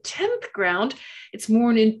wisdom on the 10th ground, it's more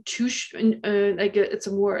an intuition, it's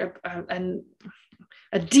a more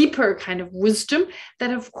a deeper kind of wisdom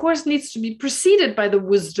that, of course, needs to be preceded by the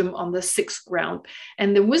wisdom on the sixth ground.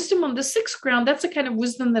 And the wisdom on the sixth ground, that's a kind of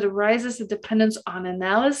wisdom that arises in dependence on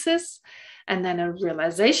analysis, and then a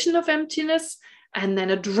realization of emptiness, and then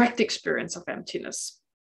a direct experience of emptiness.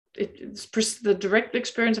 The direct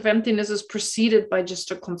experience of emptiness is preceded by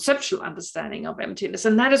just a conceptual understanding of emptiness,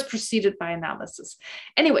 and that is preceded by analysis.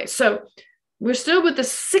 Anyway, so we're still with the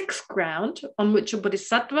sixth ground on which a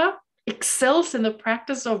bodhisattva excels in the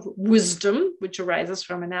practice of wisdom, which arises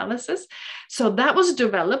from analysis. So that was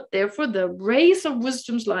developed. Therefore, the rays of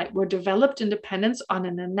wisdom's light were developed in dependence on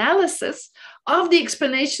an analysis of the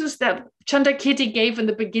explanations that Chandrakirti gave in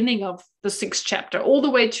the beginning of the sixth chapter, all the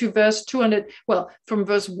way to verse 200, well, from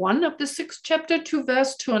verse 1 of the sixth chapter to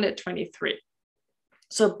verse 223.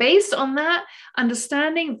 So based on that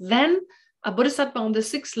understanding, then a bodhisattva on the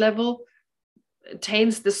sixth level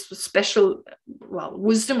attains this special, well,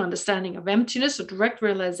 wisdom, understanding of emptiness, a direct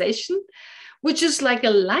realization, which is like a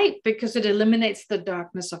light because it eliminates the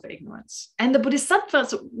darkness of ignorance. And the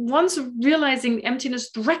bodhisattvas, once realizing emptiness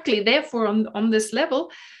directly, therefore on this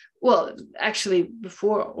level, well, actually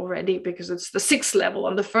before already, because it's the sixth level,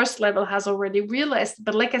 on the first level has already realized,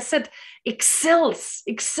 but like I said, excels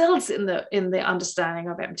in the understanding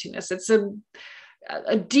of emptiness. It's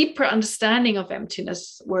a deeper understanding of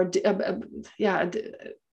emptiness, where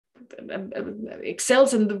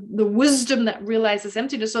excels in the wisdom that realizes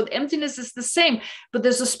emptiness. So the emptiness is the same, but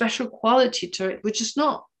there's a special quality to it, which is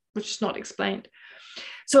not explained.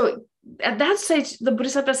 So at that stage, the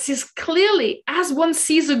bodhisattva sees clearly, as one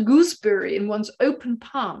sees a gooseberry in one's open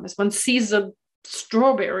palm, as one sees a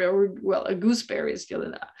strawberry, or, well, a gooseberry is still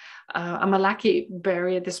a malaki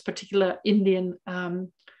berry, this particular Indian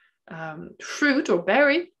fruit or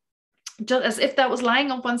berry, just as if that was lying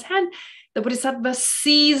on one's hand, the bodhisattva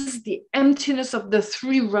sees the emptiness of the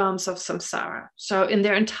three realms of samsara. So in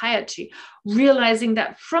their entirety, realizing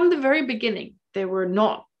that from the very beginning, they were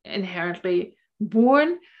not inherently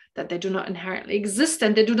born, that they do not inherently exist,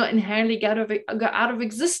 and they do not inherently go out of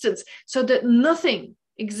existence, so that nothing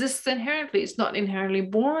exists inherently. It's not inherently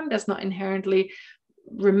born, does not inherently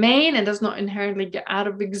remain, and does not inherently get out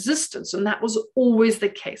of existence. And that was always the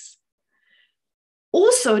case.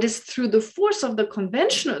 Also, it is through the force of the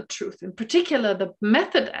conventional truth, in particular the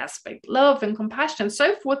method aspect, love and compassion and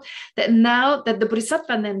so forth, that now that the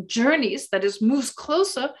bodhisattva then journeys, that is, moves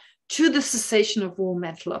closer to the cessation of all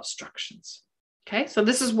mental obstructions. Okay, so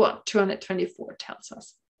this is what 224 tells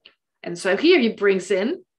us. And so here he brings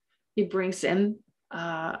in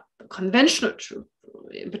conventional truth,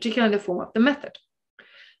 in particular in the form of the method.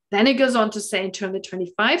 Then he goes on to say in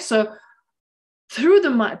 225, so through the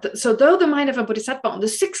mind, so though the mind of a bodhisattva on the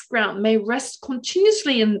sixth ground may rest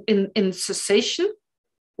continuously in cessation,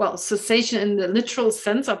 well, cessation in the literal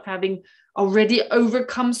sense of having already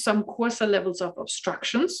overcome some coarser levels of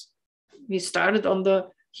obstructions.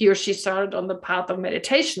 He or she started on the path of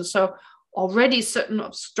meditation, so already certain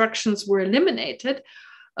obstructions were eliminated.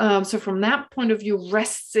 So from that point of view,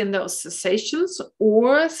 rests in those cessations,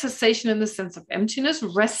 or cessation in the sense of emptiness,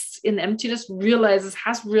 rests in emptiness,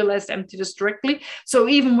 has realized emptiness directly. So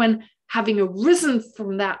even when having arisen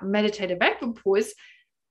from that meditative equipoise,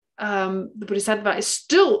 the bodhisattva is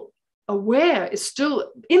still aware, is still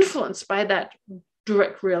influenced by that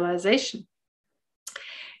direct realization.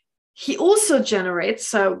 He also generates,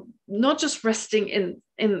 so not just resting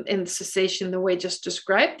in cessation the way just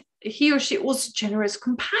described, he or she also generates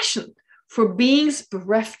compassion for beings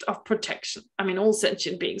bereft of protection. I mean, all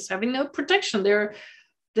sentient beings having no protection, they're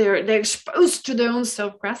exposed to their own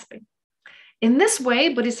self-grasping. In this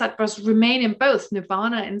way, bodhisattvas remain in both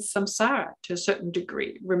nirvana and samsara to a certain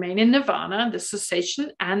degree, remain in nirvana, the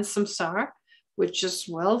cessation, and samsara, which is,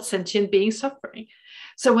 well, sentient being suffering.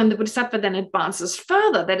 So when the bodhisattva then advances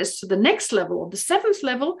further, that is to the next level, or the seventh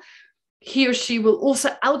level, he or she will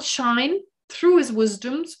also outshine through his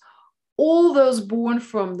wisdoms all those born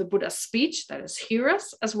from the Buddha's speech, that is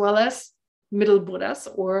hearers, as well as middle Buddhas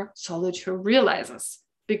or solitary realizers,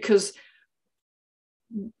 because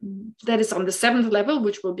that is on the seventh level,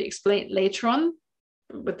 which will be explained later on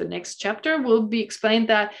with the next chapter, will be explained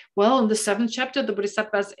that, well, in the seventh chapter, the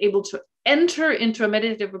bodhisattva is able to enter into a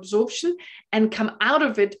meditative absorption and come out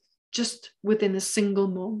of it just within a single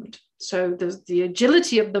moment. So the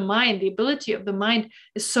agility of the mind, the ability of the mind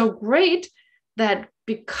is so great that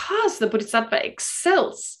because the bodhisattva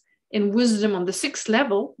excels in wisdom on the sixth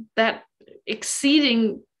level, that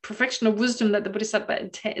exceeding perfection of wisdom that the bodhisattva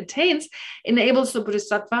attains enables the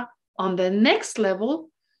bodhisattva on the next level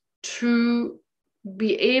to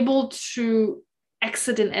be able to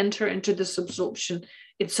exit and enter into this absorption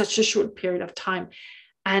in such a short period of time.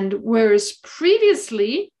 And whereas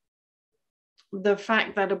previously, the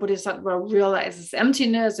fact that a bodhisattva realizes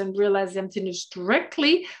emptiness and realizes emptiness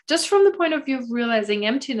directly, just from the point of view of realizing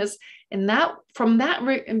emptiness, in that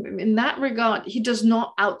regard, he does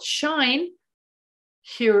not outshine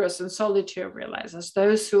hearers and solitary realizers,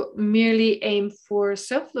 those who merely aim for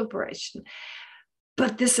self-liberation.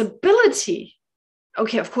 But this ability,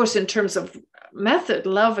 okay, of course, in terms of method,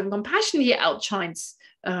 love, and compassion, he outshines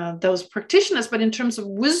those practitioners. But in terms of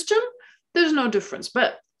wisdom, there's no difference.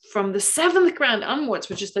 But from the 7th ground onwards,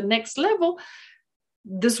 which is the next level,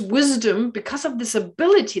 this wisdom, because of this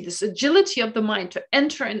ability, this agility of the mind to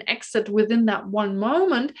enter and exit within that one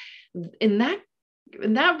moment, in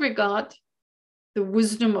that regard, the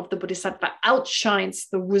wisdom of the bodhisattva outshines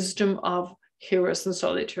the wisdom of hearers and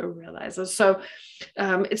solitary realizers. So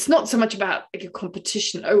it's not so much about like a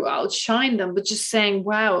competition, oh, I'll outshine them, but just saying,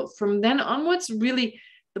 wow, from then onwards, really,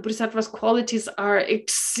 the bodhisattva's qualities are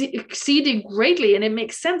exceeding greatly. And it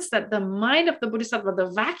makes sense that the mind of the bodhisattva, the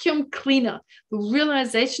vacuum cleaner, the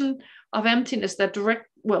realization of emptiness, the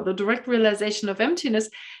direct realization of emptiness,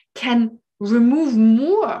 can remove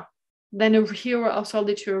more than a hearer of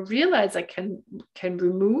solitary realizer can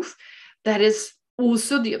remove. That is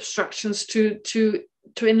also the obstructions to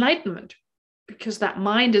enlightenment, because that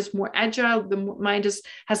mind is more agile, the mind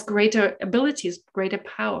has greater abilities, greater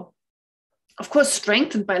power. Of course,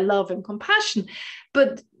 strengthened by love and compassion,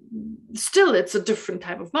 but still it's a different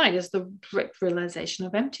type of mind. It's the direct realization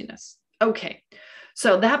of emptiness. Okay,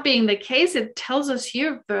 so that being the case, it tells us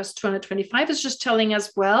here, verse 225 is just telling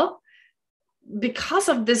us, well, because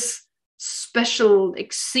of this special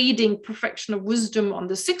exceeding perfection of wisdom on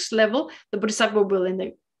the 6th level, the bodhisattva will on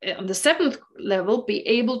the 7th level be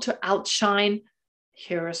able to outshine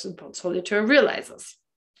hearers and solitary realizers.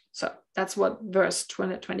 So that's what verse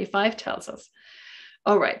 225 tells us.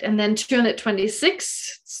 All right, and then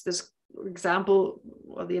 226, it's this example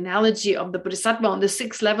or the analogy of the bodhisattva on the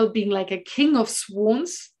 6th level being like a king of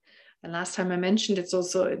swans. And last time I mentioned, it's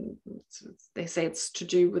also, they say it's to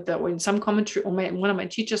do with that, or in some commentary, or one of my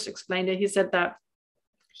teachers explained it, he said that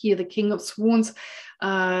here the king of swans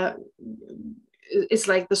is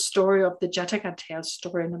like the story of the Jataka tale,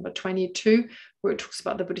 story number 22, where it talks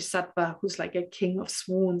about the bodhisattva who's like a king of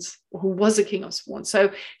swans, or who was a king of swans.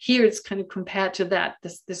 So here it's kind of compared to that.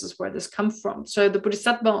 This is where this comes from. So the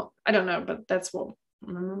bodhisattva, I don't know, but that's what I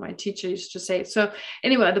remember my teacher used to say. So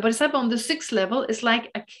anyway, the bodhisattva on the 6th level is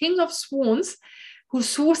like a king of swans who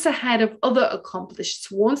soars ahead of other accomplished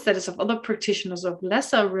swans, that is, of other practitioners of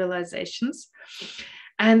lesser realizations.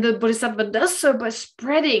 And the bodhisattva does so by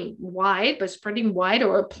spreading wide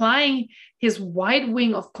or applying his wide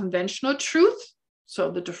wing of conventional truth,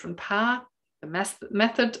 so the different path, the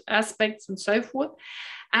method aspects and so forth,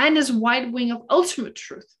 and his wide wing of ultimate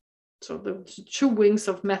truth, so the 2 wings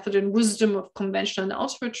of method and wisdom, of conventional and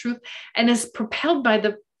ultimate truth, and is propelled by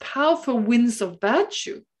the powerful winds of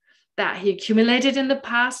virtue that he accumulated in the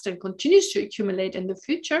past and continues to accumulate in the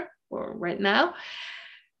future, or right now.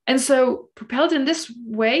 And so propelled in this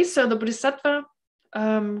way, so the bodhisattva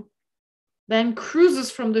then cruises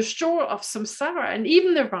from the shore of samsara and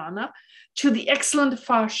even nirvana to the excellent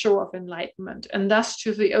far shore of enlightenment, and thus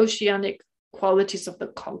to the oceanic qualities of the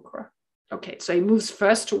conqueror. Okay, so he moves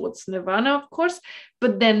first towards nirvana, of course,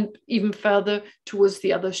 but then even further towards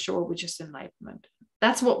the other shore, which is enlightenment.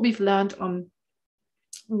 That's what we've learned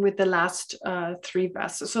with the last 3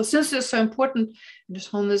 verses. So since they're so important, His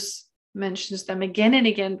Holiness mentions them again and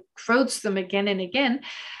again, quotes them again and again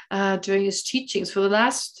during his teachings. For the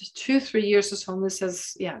last 2-3 years, His Holiness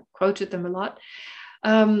has quoted them a lot.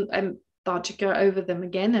 I thought to go over them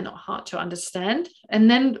again, they're not hard to understand. And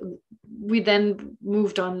then we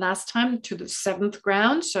moved on last time to the 7th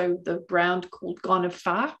ground, so the ground called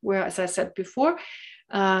Gonnefa, where, as I said before,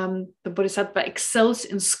 the Bodhisattva excels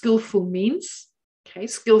in skillful means. Okay,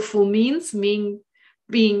 skillful means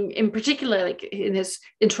being in particular, like in his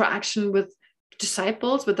interaction with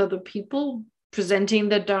disciples, with other people, presenting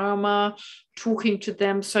the Dharma, talking to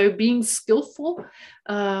them. So being skillful,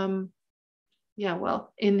 in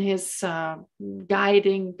his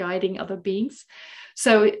guiding other beings.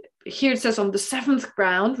 So here it says on the 7th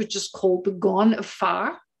ground, which is called the Gone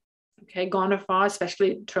Afar. Okay, Gone Afar,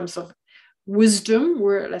 especially in terms of wisdom,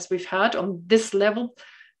 where, as we've heard, on this level,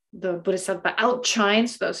 the Bodhisattva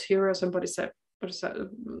outshines those heroes and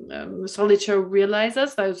solitary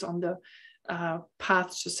realizers, those on the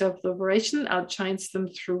path to self-liberation, outshines them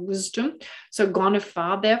through wisdom. So Gone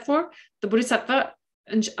Afar, therefore, the Bodhisattva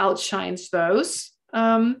outshines those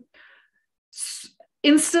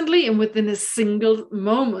instantly, and within a single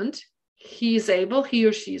moment, he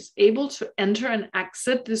or she is able to enter and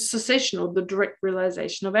exit the cessation or the direct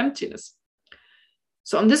realization of emptiness.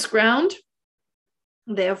 So on this ground,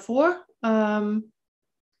 therefore, on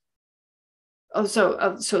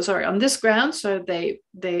this ground, so they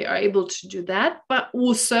are able to do that, but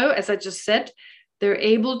also, as I just said, they're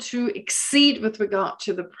able to exceed with regard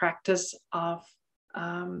to the practice of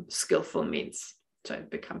skillful means. So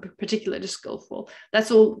become particularly skillful.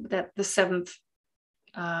 That's all that the 7th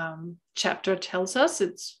chapter tells us.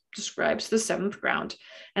 It describes the 7th ground.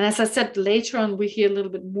 And as I said, later on, we hear a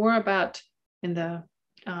little bit more about in the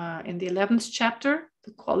 11th chapter,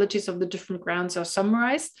 the qualities of the different grounds are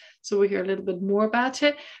summarized. So we hear a little bit more about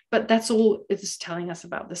it, but that's all it is telling us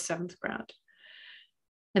about the 7th ground.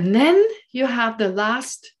 And then you have the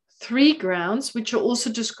last 3 grounds, which are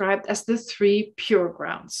also described as the 3 pure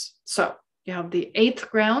grounds. So you have the 8th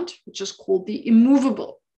ground, which is called the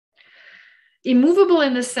immovable. Immovable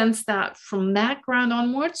in the sense that from that ground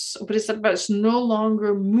onwards, Bodhisattva is no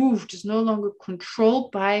longer moved, is no longer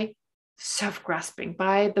controlled by self-grasping,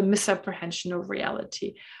 by the misapprehension of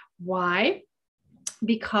reality. Why?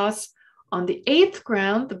 Because on the 8th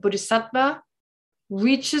ground, the Bodhisattva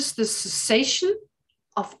reaches the cessation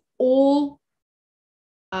of all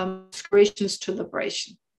aspirations to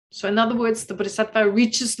liberation. So in other words, the Bodhisattva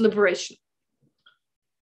reaches liberation.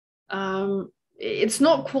 It's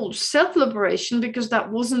not called self-liberation because that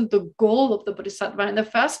wasn't the goal of the Bodhisattva in the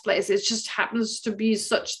first place. It just happens to be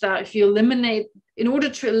such that if you in order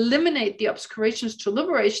to eliminate the obscurations to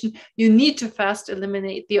liberation, you need to first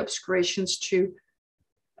eliminate the obscurations to,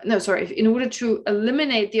 in order to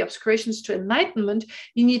eliminate the obscurations to enlightenment,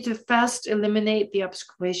 you need to first eliminate the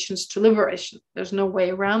obscurations to liberation. There's no way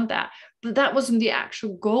around that. But that wasn't the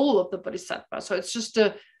actual goal of the Bodhisattva. So it's just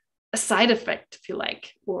a side effect, if you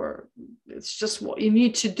like, or it's just what you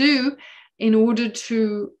need to do in order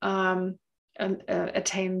to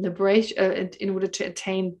attain liberation, in order to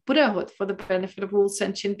attain Buddhahood for the benefit of all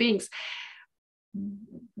sentient beings.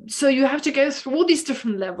 So you have to go through all these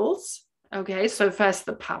different levels. Okay, so first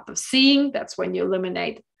the path of seeing, that's when you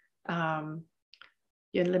eliminate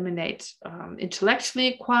intellectually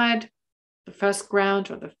acquired, the first ground,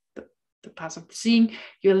 or the path of seeing.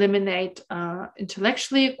 You eliminate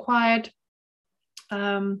intellectually acquired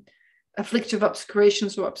afflictive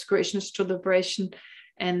obscurations or obscurations to liberation.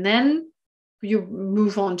 And then you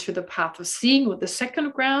move on to the path of seeing, or the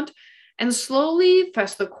second ground. And slowly,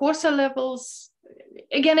 first the coarser levels,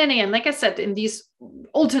 again and again, like I said, in these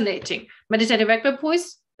alternating meditative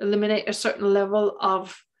equipoise, eliminate a certain level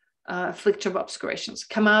of afflictive obscurations,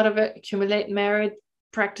 come out of it, accumulate merit,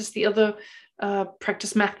 practice the other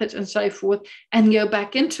practice method and so forth, and go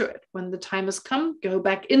back into it. When the time has come, go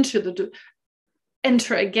back into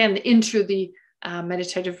enter again into the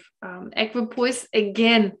meditative equipoise,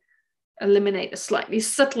 again, eliminate a slightly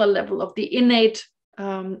subtler level of the innate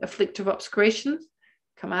afflictive obscurations,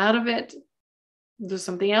 come out of it, do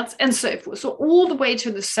something else, and so forth. So all the way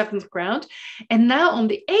to the 7th ground. And now on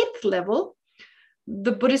the 8th level,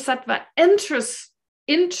 the Bodhisattva enters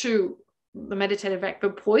into the meditative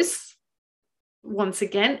equipoise once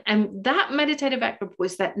again, and that meditative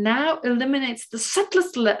equipoise that now eliminates the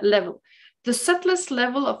subtlest level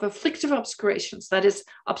of afflictive obscurations, that is,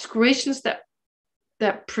 obscurations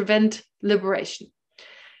that prevent liberation.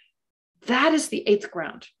 That is the 8th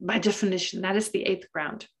ground. By definition, that is the 8th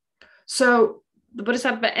ground. So the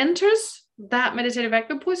Bodhisattva enters that meditative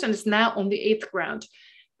equipoise and is now on the 8th ground,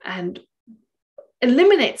 and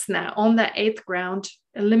eliminates now on that 8th ground,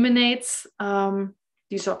 eliminates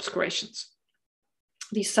these obscurations,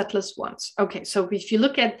 these subtlest ones. Okay, so if you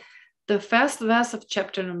look at the first verse of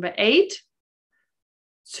chapter number 8,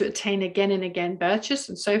 to attain again and again virtues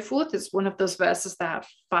and so forth, is one of those verses that have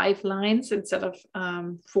 5 lines instead of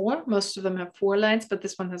 4. Most of them have 4 lines, but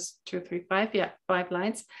this one has 2, 3, 5. Yeah, 5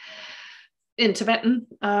 lines in Tibetan.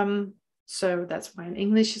 So that's why in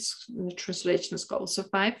English, the translation is also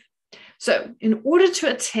 5. So in order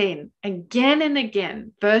to attain again and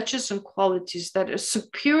again virtues and qualities that are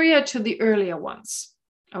superior to the earlier ones.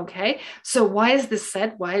 Okay, so why is this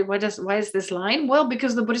said? Why is this line? Well,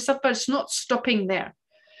 because the Bodhisattva is not stopping there.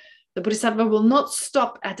 The Bodhisattva will not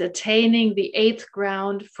stop at attaining the 8th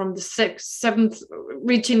ground from the 7th,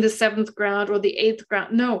 reaching the 7th ground or the 8th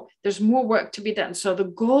ground. No, there's more work to be done. So the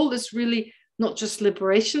goal is really not just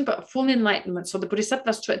liberation, but full enlightenment. So the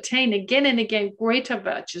Bodhisattva is to attain again and again greater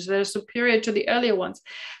virtues that are superior to the earlier ones.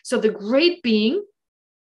 So the great being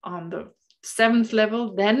on the 7th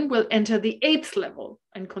level then will enter the 8th level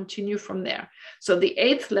and continue from there. So the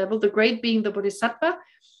 8th level, the great being, the Bodhisattva,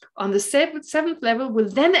 on the 7th level will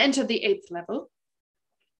then enter the 8th level,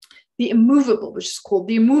 the immovable, which is called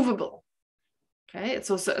the immovable. Okay,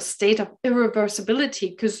 it's also a state of irreversibility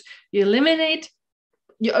because you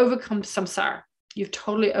overcome samsara. You've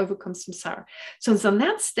totally overcome samsara. So in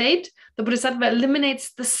that state, the Bodhisattva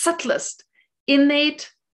eliminates the subtlest,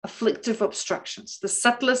 innate, afflictive obstructions, the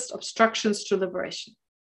subtlest obstructions to liberation.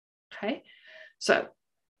 Okay, so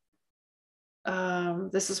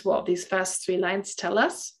this is what these first 3 lines tell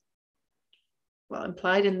us. Well,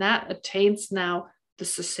 implied in that, attains now the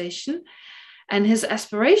cessation, and his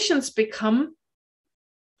aspirations become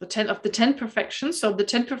the 10 perfections. So the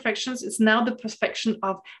 10 perfections is now the perfection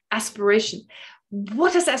of aspiration.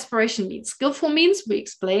 What does aspiration mean? Skillful means, we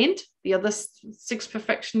explained. The other 6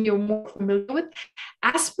 perfections you're more familiar with.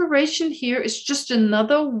 Aspiration here is just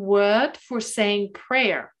another word for saying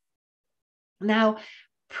prayer. Now,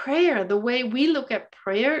 prayer, the way we look at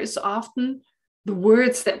prayer is often the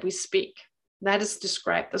words that we speak. That is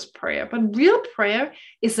described as prayer. But real prayer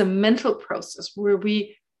is a mental process where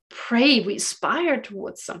we pray, we aspire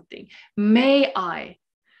towards something. May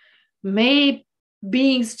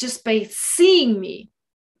beings, just by seeing me,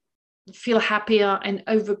 feel happier and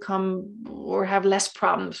overcome or have less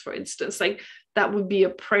problems, for instance. Like that would be a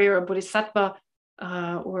prayer a bodhisattva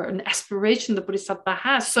or an aspiration the bodhisattva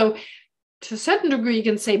has. So to a certain degree, you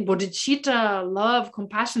can say bodhicitta, love,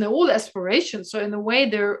 compassion, they're all aspirations. So in a way,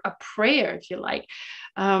 they're a prayer, if you like.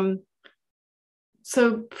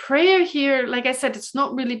 So prayer here, like I said, it's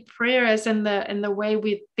not really prayer as in the way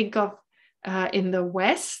we think of in the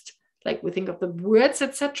West, like we think of the words,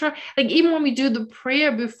 etc. Like even when we do the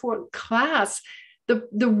prayer before class,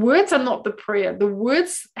 the words are not the prayer. The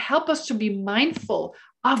words help us to be mindful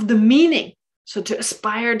of the meaning. So to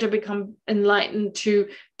aspire to become enlightened, to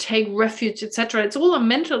take refuge, etc. It's all a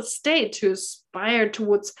mental state to aspire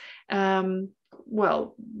towards, the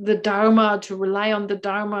Dharma, to rely on the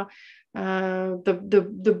Dharma,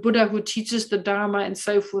 the Buddha who teaches the Dharma and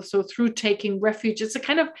so forth. So through taking refuge, it's a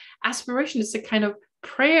kind of aspiration. It's a kind of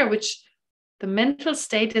prayer, which the mental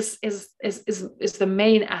state is the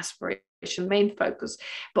main aspiration, main focus.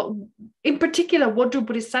 But in particular, what do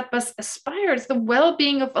bodhisattvas aspire? It's the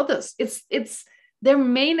well-being of others. It's their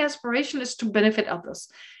main aspiration is to benefit others,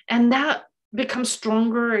 and that becomes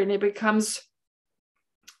stronger and it becomes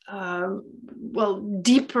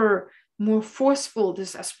deeper, more forceful.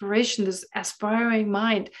 This aspiration, this aspiring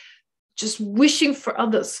mind, just wishing for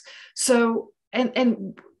others. So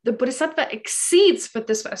and the bodhisattva exceeds with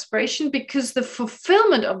this aspiration because the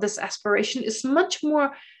fulfillment of this aspiration is much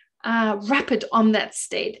more rapid on that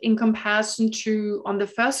state in comparison to on the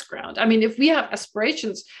first ground. I mean, if we have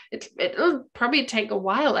aspirations, it'll probably take a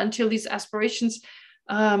while until these aspirations,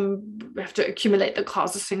 we have to accumulate the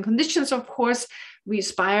causes and conditions, of course. We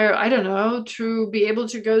aspire, I don't know, to be able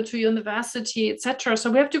to go to university, etc.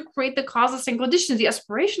 So we have to create the causes and conditions. The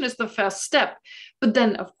aspiration is the first step, but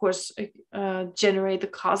then, of course, generate the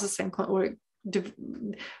causes and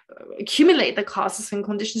accumulate the causes and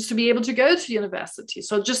conditions to be able to go to university.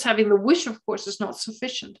 So just having the wish, of course, is not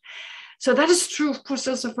sufficient. So that is true, of course,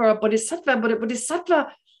 also for a bodhisattva. But a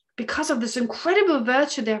bodhisattva, because of this incredible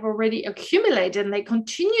virtue they have already accumulated and they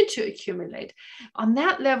continue to accumulate, on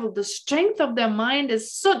that level, the strength of their mind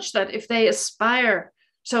is such that if they aspire,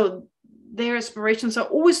 so their aspirations are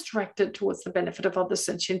always directed towards the benefit of other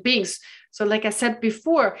sentient beings. So like I said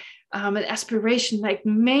before, an aspiration like,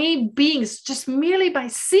 may beings just merely by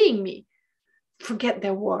seeing me forget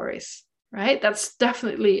their worries, right? That's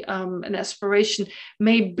definitely an aspiration.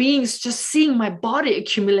 May beings just seeing my body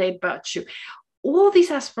accumulate virtue. All these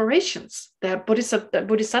aspirations that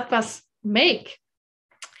bodhisattvas make,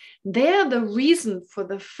 they're the reason for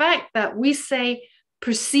the fact that we say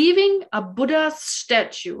perceiving a Buddha's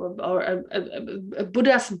statue or a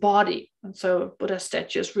Buddha's body. And so a Buddha's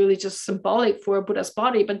statue is really just symbolic for a Buddha's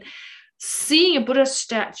body, but seeing a Buddha's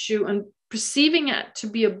statue and perceiving it to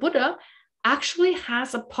be a Buddha actually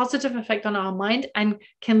has a positive effect on our mind and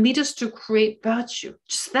can lead us to create virtue.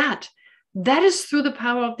 Just that. That is through the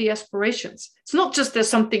power of the aspirations. It's not just there's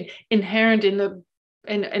something inherent in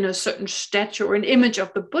a certain statue or an image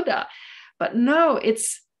of the Buddha, but no,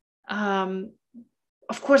 it's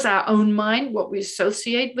of course our own mind, what we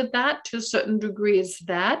associate with that to a certain degree is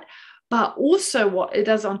that, but also what it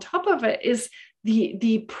does on top of it is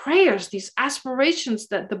the prayers, these aspirations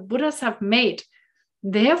that the Buddhas have made.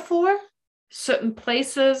 Therefore, certain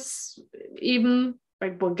places, even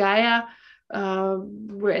like Bodh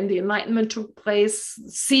where the enlightenment took place,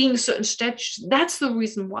 seeing certain statues, that's the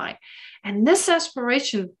reason why. And this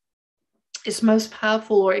aspiration is most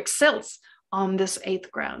powerful or excels on this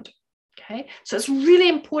 8th ground. Okay, so it's really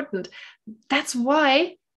important. That's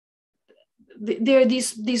why there are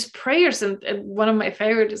these prayers, and one of my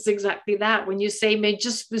favorites is exactly that. When you say, may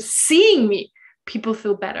just seeing me people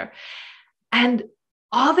feel better. And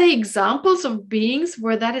are there examples of beings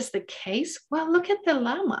where that is the case? Well, look at the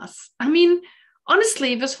lamas. I mean,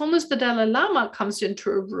 honestly, if His Holiness the Dalai Lama comes into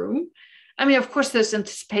a room, I mean, of course, there's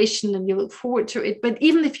anticipation and you look forward to it. But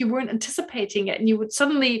even if you weren't anticipating it and you would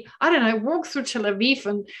suddenly, I don't know, walk through Tel Aviv,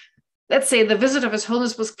 and let's say the visit of His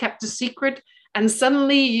Holiness was kept a secret, and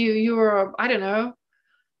suddenly you were, I don't know,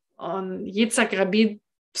 on Yitzhak Rabin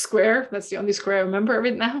Square. That's the only square I remember of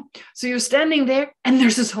it now. So you're standing there and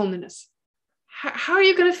there's His Holiness. How are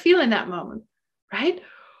you going to feel in that moment, right?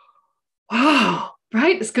 Wow,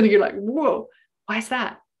 right? It's going to be like, whoa, why is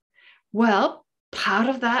that? Well, part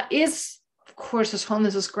of that is, of course, His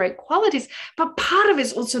Holiness's great qualities, but part of it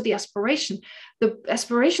is also the aspiration. The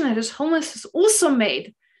aspiration that His Holiness has also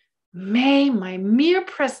made. May my mere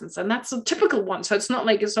presence, and that's a typical one, so it's not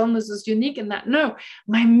like His Holiness is unique in that. No,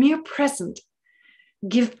 my mere presence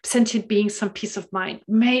give sentient beings some peace of mind.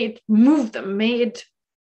 May it move them, may it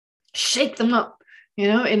shake them up, you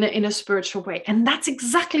know, in a spiritual way. And that's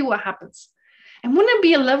exactly what happens. And wouldn't it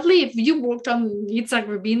be lovely if you walked on Yitzhak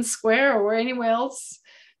Rabin Square or anywhere else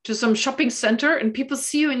to some shopping center and people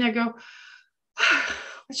see you and they go,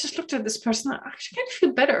 I just looked at this person, I actually kind of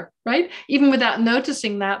feel better, right? Even without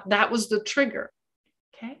noticing that was the trigger.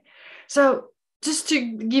 Okay. So just to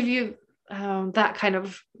give you that kind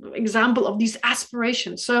of example of these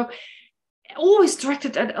aspirations. So always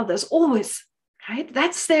directed at others, always. Right?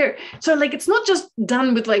 That's there. So like, it's not just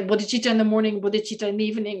done with like bodhicitta in the morning, bodhicitta in the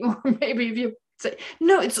evening, or maybe if you say,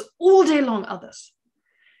 no, it's all day long others.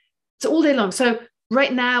 It's all day long. So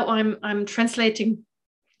right now I'm translating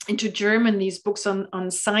into German these books on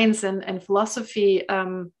science and philosophy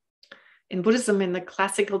in Buddhism in the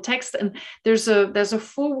classical text. And there's a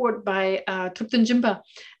foreword by Thupten Jinpa.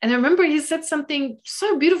 And I remember he said something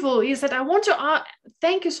so beautiful. He said, I want to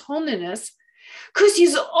thank His Holiness because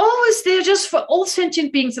He's always there just for all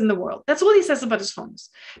sentient beings in the world. That's all he says about His Holiness.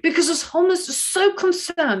 Because His Holiness is so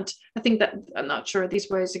concerned. I think that, I'm not sure these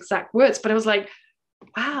were his exact words, but I was like,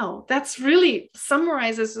 wow, that's really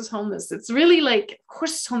summarizes His Holiness. It's really like, of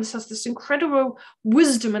course, His Holiness has this incredible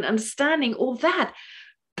wisdom and understanding, all that,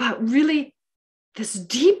 but really this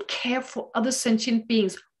deep care for other sentient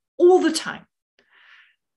beings all the time.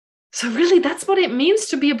 So really, that's what it means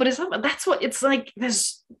to be a Bodhisattva. That's what it's like.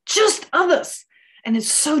 There's just others. And it's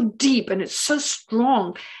so deep and it's so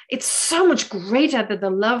strong. It's so much greater than the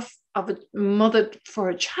love of a mother for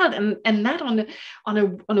a child. And that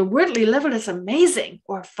on a worldly level is amazing.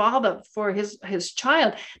 Or a father for his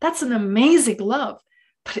child. That's an amazing love.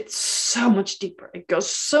 But it's so much deeper. It goes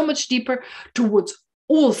so much deeper towards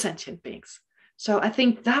all sentient beings. So I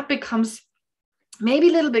think that becomes maybe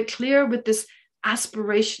a little bit clearer with this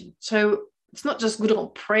aspiration. So it's not just good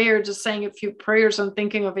old prayer, just saying a few prayers and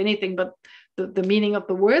thinking of anything but the meaning of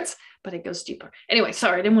the words, but it goes deeper. Anyway,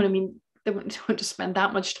 sorry, I didn't want to spend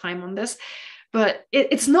that much time on this, but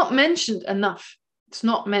it's not mentioned enough. It's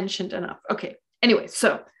not mentioned enough. Okay, anyway,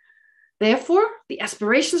 so therefore the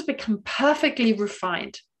aspirations become perfectly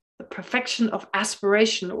refined. The perfection of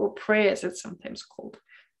aspiration, or prayer as it's sometimes called,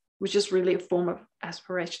 which is really a form of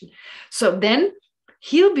aspiration. So then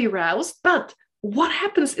he'll be roused, but what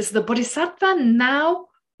happens is the Bodhisattva now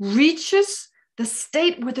reaches the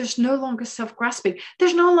state where there's no longer self-grasping.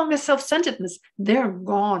 There's no longer self-centeredness. They're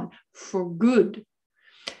gone for good.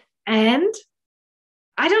 And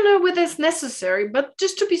I don't know whether it's necessary, but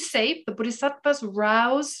just to be safe, the Bodhisattvas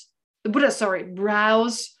rouse the Buddha.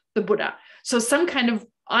 So some kind of,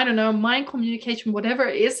 I don't know, mind communication, whatever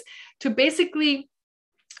it is, to basically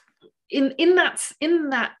in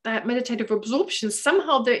that meditative absorption,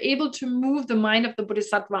 somehow they're able to move the mind of the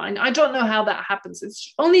Bodhisattva. And I don't know how that happens.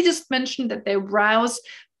 It's only just mentioned that they rouse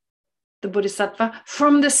the Bodhisattva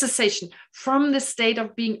from the cessation, from the state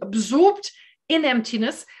of being absorbed in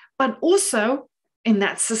emptiness, but also in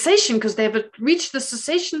that cessation, because they've reached the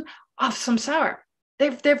cessation of samsara.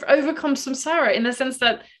 They've overcome samsara in the sense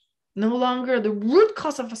that no longer the root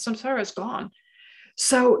cause of samsara is gone.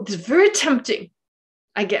 So it's very tempting,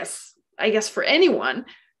 I guess for anyone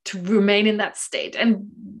to remain in that state.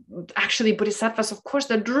 And actually Bodhisattvas, of course,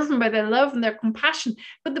 they're driven by their love and their compassion,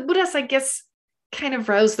 but the Buddhas, I guess, kind of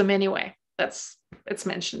rouse them anyway. It's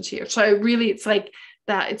mentioned here. So really, it's like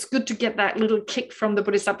that. It's good to get that little kick from the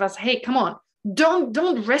Bodhisattvas. Hey, come on,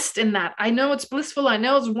 don't rest in that. I know it's blissful. I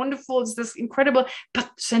know it's wonderful. It's this incredible,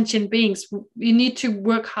 but sentient beings, you need to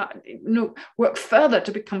work hard, work further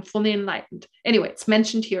to become fully enlightened. Anyway, it's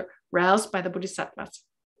mentioned here, roused by the Bodhisattvas.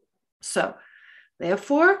 So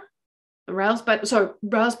therefore, roused by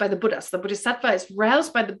the Buddhas. The Bodhisattva is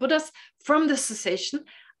roused by the Buddhas from the cessation.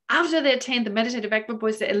 After they attain the meditative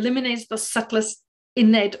equipoise, they eliminate the subtlest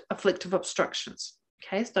innate afflictive obstructions.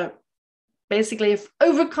 Okay, so basically, if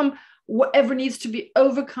overcome whatever needs to be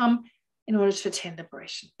overcome in order to attain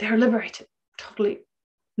liberation, they're liberated, totally,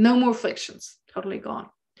 no more afflictions, totally gone.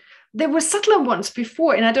 There were subtler ones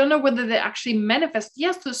before, and I don't know whether they actually manifest.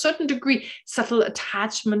 Yes, to a certain degree, subtle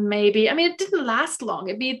attachment, maybe. I mean, it didn't last long.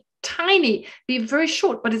 It'd be tiny, be very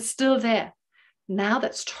short, but it's still there. Now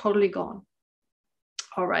that's totally gone.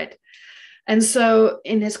 All right. And so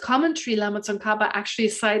in his commentary, Lama Tsongkhapa actually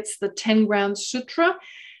cites the 10 Ground Sutra,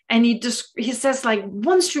 and he says, like,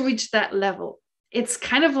 once you reach that level, it's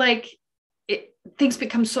kind of like things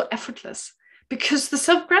become so effortless because the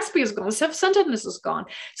self-grasping is gone, the self-centeredness is gone.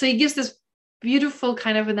 So he gives this beautiful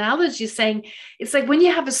kind of analogy saying, it's like when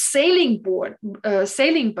you have a sailing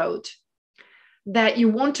boat that you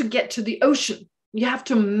want to get to the ocean, you have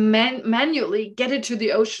to manually get it to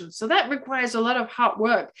the ocean. So that requires a lot of hard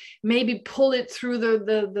work. Maybe pull it through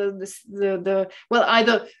well,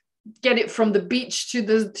 either get it from the beach to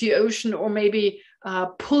the ocean, or maybe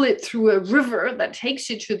pull it through a river that takes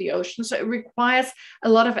you to the ocean. So it requires a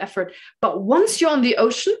lot of effort. But once you're on the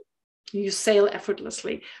ocean, you sail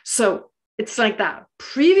effortlessly. So it's like that.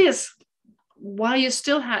 While you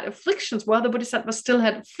still had afflictions, while the Bodhisattva still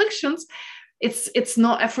had afflictions, it's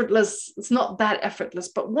not effortless. It's not that effortless.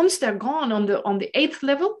 But once they're gone on the 8th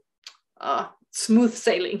level, smooth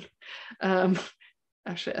sailing.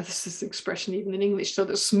 Actually, this is the expression even in English. So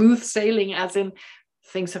the smooth sailing, as in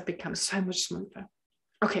things have become so much smoother.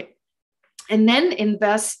 Okay. And then in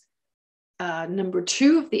verse number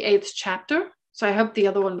 2 of the 8th chapter, so I hope the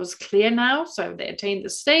other one was clear now. So they attain the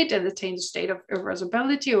state and attain the state of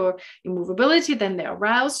irreversibility or immovability. Then they're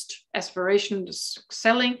aroused, aspiration,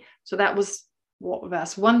 excelling. So that was what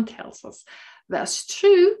verse 1 tells us. Verse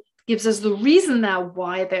 2 gives us the reason now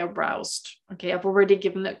why they're aroused. Okay, I've already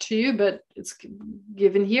given it to you, but it's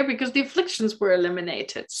given here because the afflictions were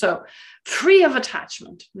eliminated. So free of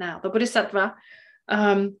attachment. Now the Bodhisattva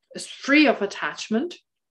is free of attachment.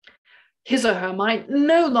 His or her mind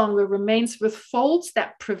no longer remains with folds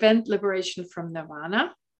that prevent liberation from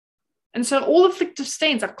nirvana. And so all afflictive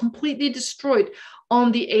stains are completely destroyed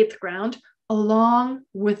on the 8th ground along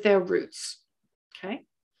with their roots. Okay,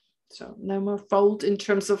 so no more fold in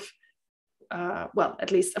terms of, well,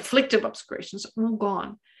 at least afflictive obscurations are all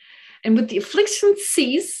gone. And with the afflictions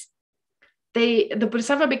cease, the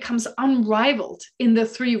Bodhisattva becomes unrivaled in the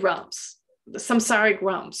 3 realms, the samsaric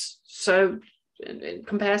realms. So in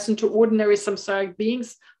comparison to ordinary samsaric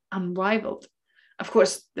beings, unrivaled. Of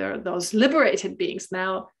course, there are those liberated beings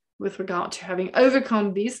now with regard to having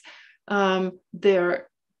overcome these. They're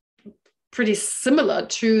pretty similar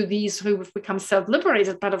to these who have become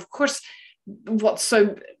self-liberated. But of course, what's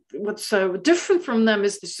so different from them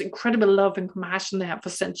is this incredible love and compassion they have for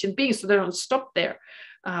sentient beings. So they don't stop there,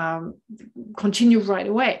 continue right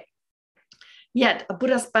away. Yet a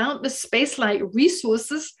Buddha's boundless space-like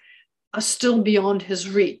resources are still beyond his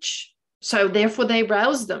reach. So therefore they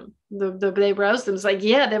rouse them. They rouse them. It's like,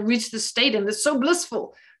 yeah, they've reached this state and they're so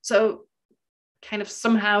blissful. So kind of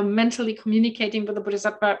somehow mentally communicating with the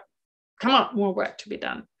Bodhisattva, come on, more work to be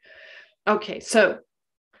done. Okay, so,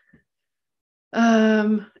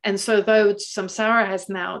 and so though samsara has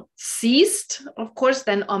now ceased, of course,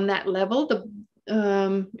 then on that level,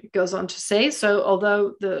 it goes on to say, so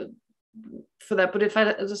although for that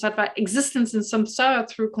Bodhisattva, existence in samsara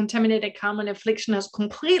through contaminated karma and affliction has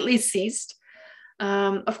completely ceased.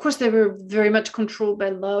 Of course, they were very much controlled by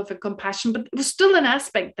love and compassion, but it was still an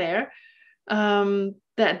aspect there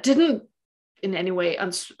that didn't in any way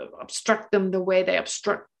obstruct them the way they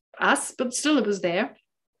obstruct us, but still it was there.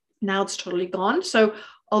 Now it's totally gone. So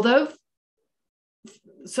although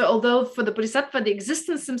for the Bodhisattva, the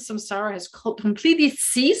existence in samsara has completely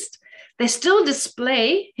ceased, they still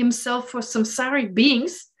display himself for samsaric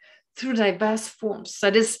beings through diverse forms.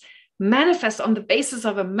 That is, manifest on the basis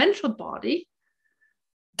of a mental body,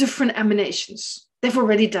 different emanations. They've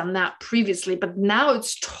already done that previously, but now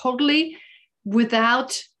it's totally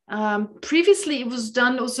without. Previously, it was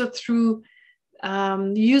done also through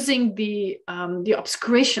using the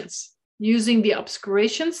obscurations. Using the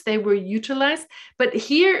obscurations, they were utilized. But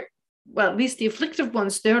here, well, at least the afflictive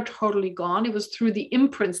ones, they're totally gone. It was through the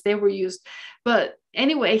imprints they were used. But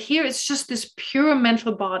anyway, here it's just this pure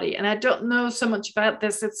mental body. And I don't know so much about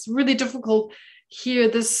this. It's really difficult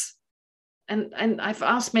here. And I've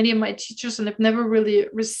asked many of my teachers and I've never really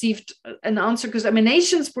received an answer because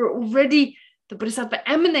emanations were already, the Bodhisattva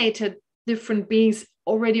emanated different beings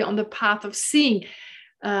already on the path of seeing.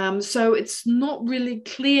 So it's not really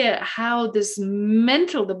clear how this the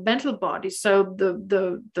mental body, so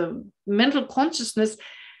the mental consciousness,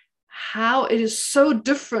 how it is so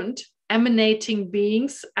different emanating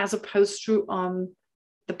beings as opposed to on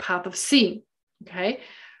the path of seeing. Okay,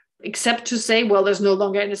 except to say, well, there's no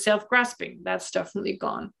longer any self-grasping. That's definitely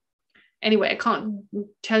gone. Anyway, I can't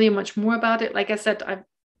tell you much more about it. Like I said,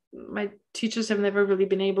 my teachers have never really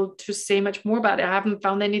been able to say much more about it. I haven't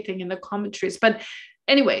found anything in the commentaries. But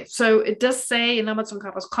anyway, so it does say in Lama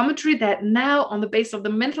Tsongkhapa's commentary that now on the base of the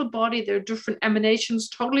mental body, there are different emanations,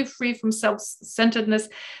 totally free from self-centeredness.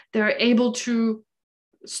 They're able to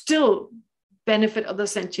still benefit other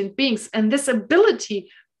sentient beings. And this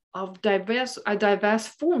ability of diverse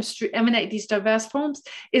forms, to emanate these diverse forms,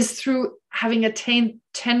 is through having attained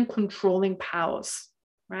 10 controlling powers,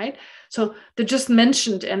 right? So they're just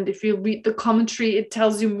mentioned, and if you read the commentary, it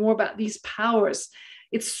tells you more about these powers.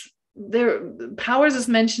 Powers is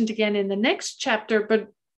mentioned again in the next chapter, but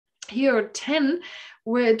here are 10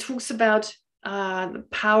 where it talks about the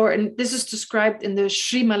power, and this is described in the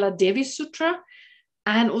Srimala Devi Sutra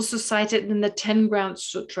and also cited in the 10 Ground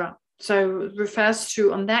Sutra. So it refers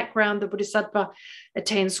to, on that ground, the Bodhisattva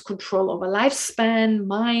attains control over lifespan,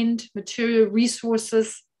 mind, material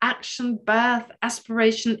resources, action, birth,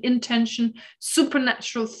 aspiration, intention,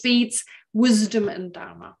 supernatural feats, wisdom, and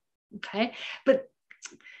dharma. Okay, but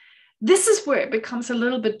this is where it becomes a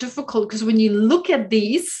little bit difficult, because when you look at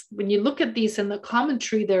these in the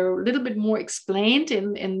commentary, they're a little bit more explained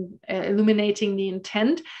in illuminating the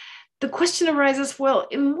intent. The question arises, well,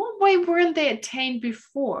 in what way weren't they attained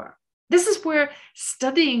before? This is where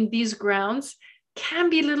studying these grounds can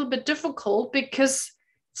be a little bit difficult, because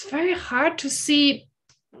it's very hard to see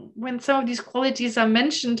when some of these qualities are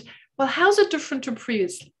mentioned. Well, how's it different to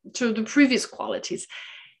the previous qualities?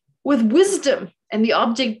 With wisdom and the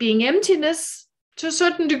object being emptiness, to a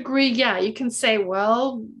certain degree, yeah, you can say,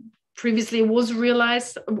 well, previously it wasn't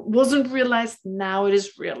realized, now it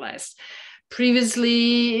is realized.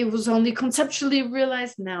 Previously, it was only conceptually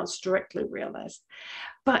realized, now it's directly realized.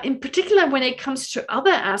 But in particular, when it comes to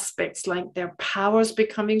other aspects, like their powers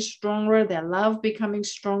becoming stronger, their love becoming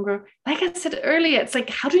stronger, like I said earlier, it's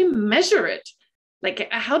like, how do you measure it? Like,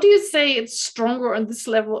 how do you say it's stronger on this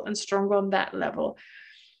level and stronger on that level?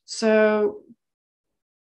 So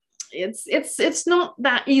it's not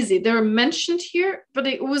that easy. They're mentioned here, but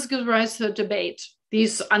it always gives rise to a debate.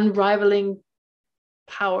 These unrivaling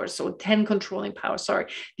powers, or 10 controlling powers,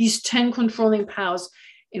 these 10 controlling powers,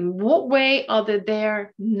 in what way are they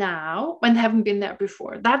there now and haven't been there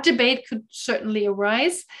before? That debate could certainly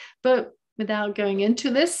arise, but without going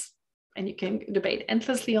into this, and you can debate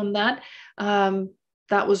endlessly on that,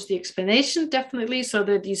 that was the explanation, definitely. So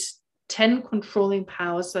that these 10 controlling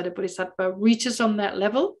powers that a bodhisattva reaches on that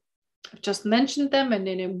level, I've just mentioned them, and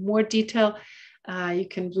then in more detail, you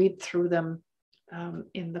can read through them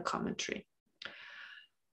in the commentary.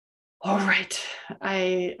 All right,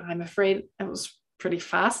 I'm afraid I was pretty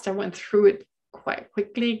fast. I went through it quite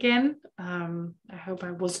quickly again. I hope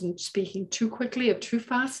I wasn't speaking too quickly or too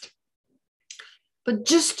fast. But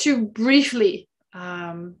just to briefly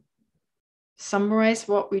summarize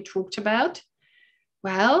what we talked about,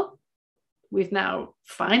 well, we've now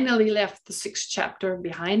finally left the 6th chapter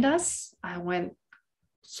behind us. I went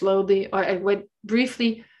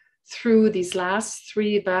briefly through these last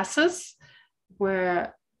 3 verses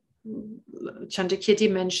where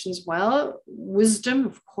Chandrakirti mentions, well, wisdom,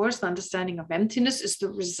 of course, the understanding of emptiness is the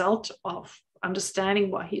result of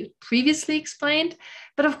understanding what he previously explained.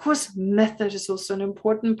 But of course, method is also an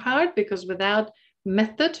important part, because without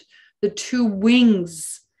method, the 2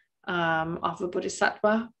 wings of a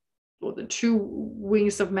bodhisattva, or the 2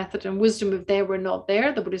 wings of method and wisdom, if they were not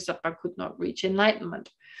there, the bodhisattva could not reach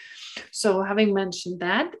enlightenment. So having mentioned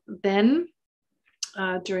that, then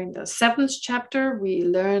during the 7th chapter, we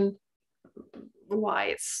learn why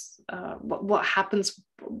it's what happens,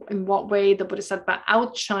 in what way the bodhisattva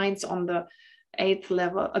outshines on the 8th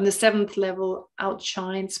level, on the 7th level,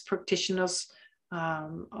 outshines practitioners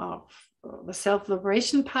of the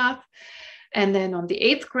self-liberation path. And then on the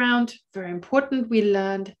 8th ground, very important, we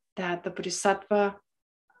learned that the bodhisattva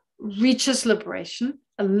reaches liberation,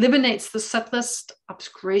 eliminates the subtlest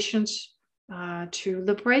obscurations to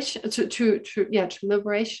liberation, to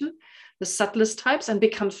liberation, the subtlest types, and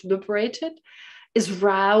becomes liberated, is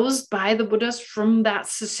roused by the Buddhas from that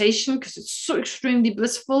cessation, because it's so extremely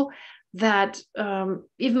blissful that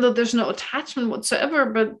even though there's no attachment whatsoever,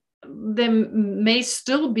 but there may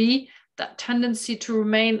still be that tendency to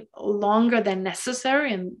remain longer than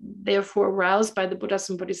necessary, and therefore aroused by the Buddhas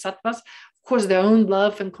and Bodhisattvas. Of course, their own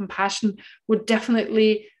love and compassion would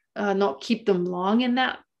definitely not keep them long in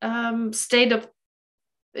that state of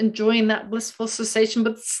enjoying that blissful cessation,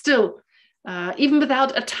 but still, even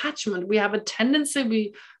without attachment, we have a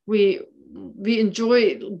tendency, we we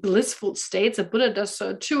enjoy blissful states. A Buddha does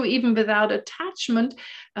so too, even without attachment.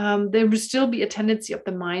 There will still be a tendency of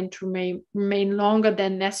the mind to remain longer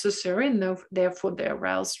than necessary, and therefore they're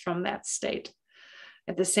aroused from that state.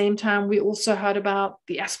 At the same time, we also heard about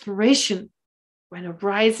the aspiration when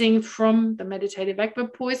arising from the meditative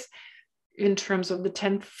equipoise. In terms of the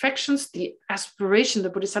 10 perfections, the aspiration, the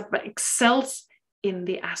Bodhisattva excels in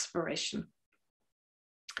the aspiration.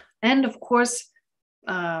 And of course,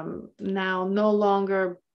 now no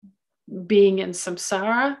longer being in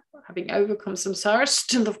samsara, having overcome samsara,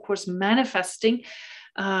 still of course manifesting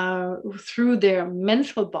through their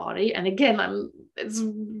mental body. And again,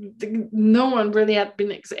 no one really had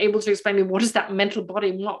been able to explain me what is that mental body,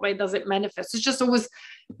 in what way does it manifest. It's just always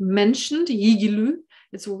mentioned, yigilu,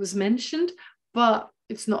 it's always mentioned, but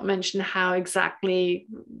it's not mentioned how exactly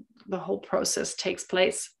the whole process takes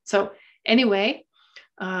place. So anyway,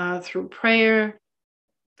 through prayer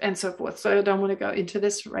and so forth. So I don't want to go into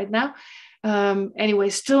this right now. Anyway,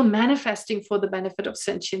 still manifesting for the benefit of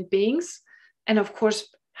sentient beings. And of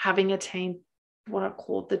course, having attained what are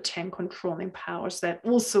called the 10 controlling powers, that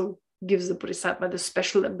also gives the Bodhisattva the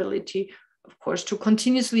special ability, of course, to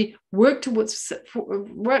continuously work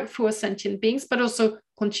for sentient beings, but also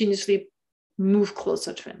continuously move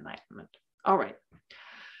closer to enlightenment. All right.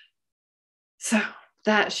 So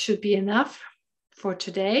that should be enough for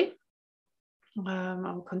today.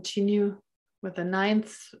 I'll continue with the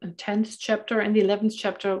 9th and 10th chapter, and the 11th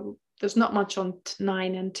chapter. There's not much on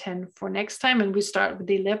 9 and 10 for next time, and we start with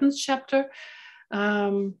the 11th chapter.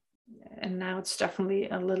 And now it's definitely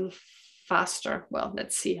a little faster. Well,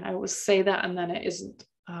 let's see. I always say that, and then it isn't.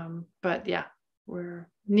 But yeah, we're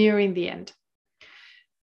nearing the end.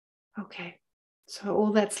 Okay, so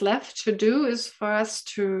all that's left to do is for us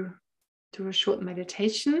to do a short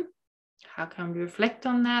meditation. How can we reflect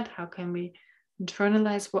on that? How can we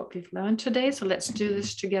internalize what we've learned today? So let's do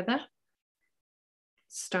this together.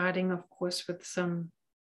 Starting, of course, with some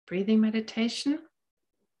breathing meditation.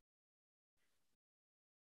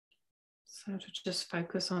 So to just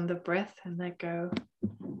focus on the breath and let go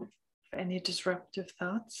of any disruptive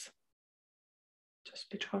thoughts. Just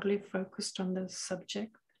be totally focused on the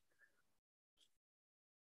subject.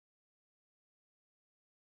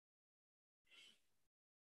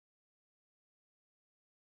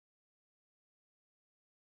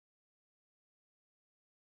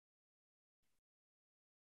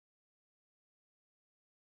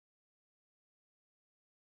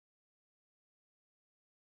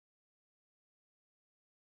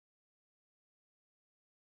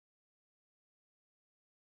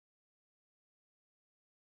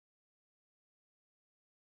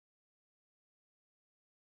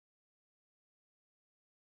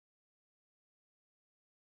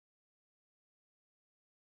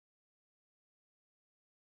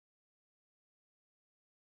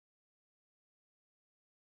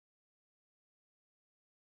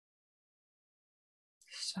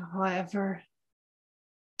 So however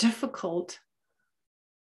difficult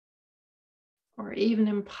or even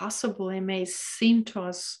impossible it may seem to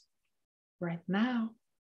us right now,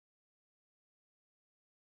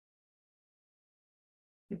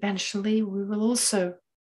 eventually we will also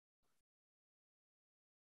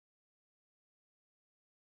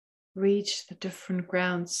reach the different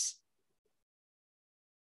grounds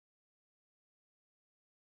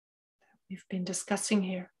that we've been discussing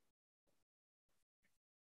here.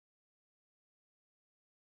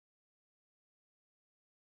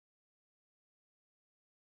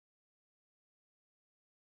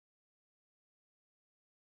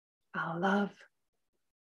 Our love,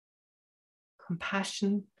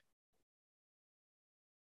 compassion,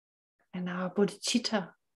 and our bodhicitta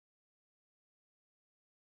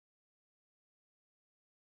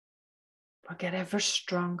will get ever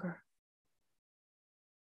stronger.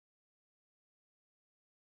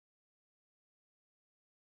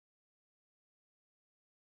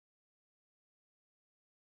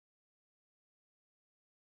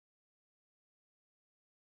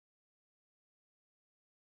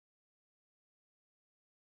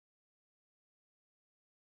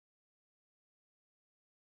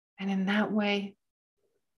 And in that way,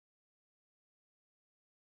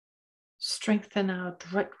 strengthen our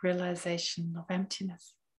direct realization of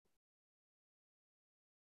emptiness.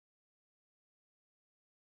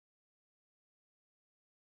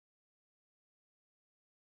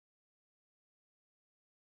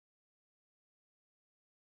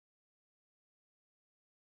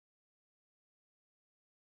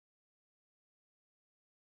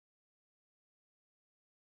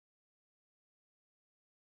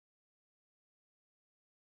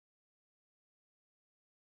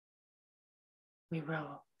 We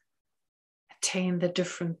will attain the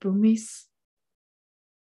different bhumis.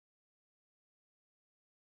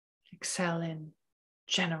 Excel in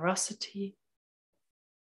generosity,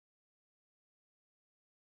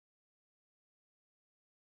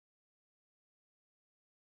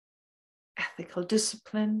 ethical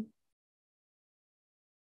discipline,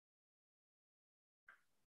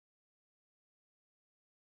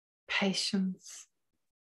 patience,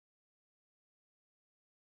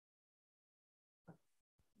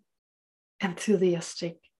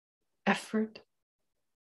 enthusiastic effort,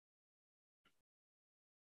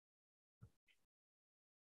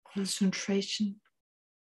 concentration,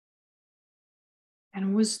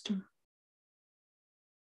 and wisdom.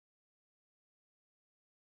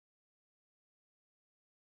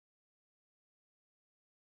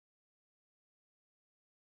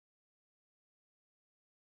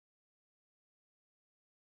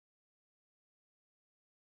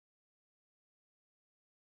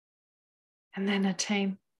 And then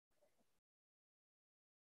attain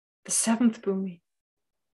the seventh bhumi,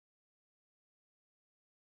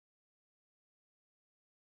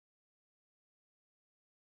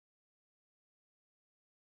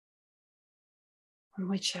 on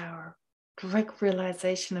which our direct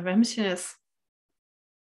realization of emptiness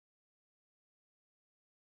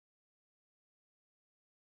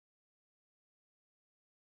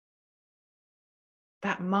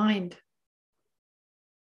that mind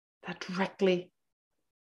that directly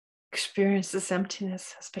experiences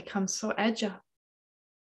emptiness has become so agile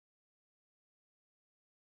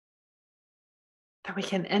that we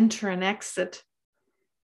can enter and exit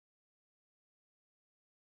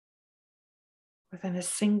within a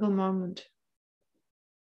single moment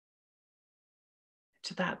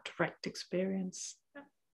to that direct experience.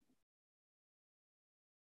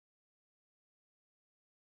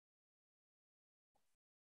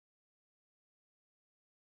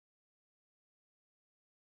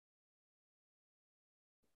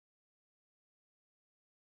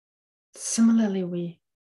 Similarly, we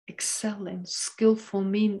excel in skillful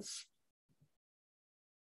means.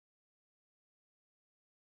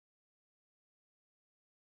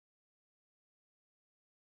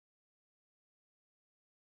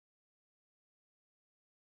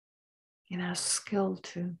 In our skill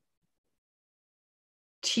to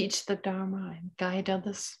teach the Dharma and guide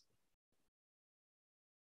others.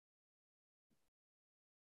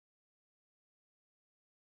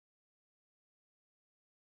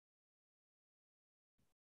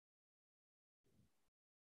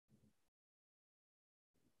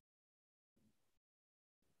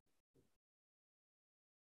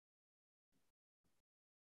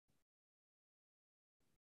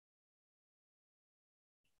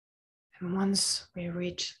 And once we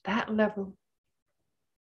reach that level,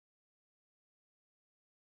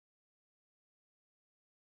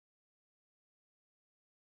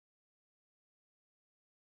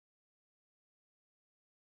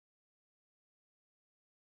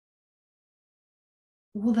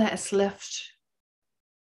 all that is left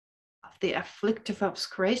of the afflictive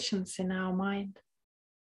obscurations in our mind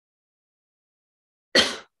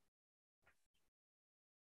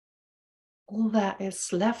all that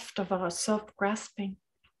is left of our self-grasping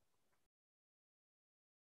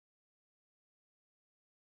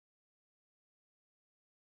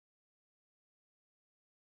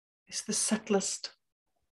is the subtlest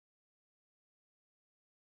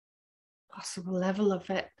possible level of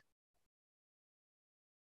it.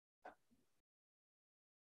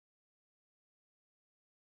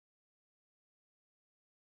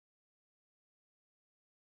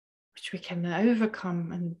 Which we can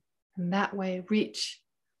overcome and in that way reach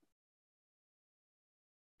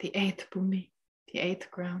the eighth bhumi, the eighth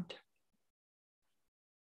ground.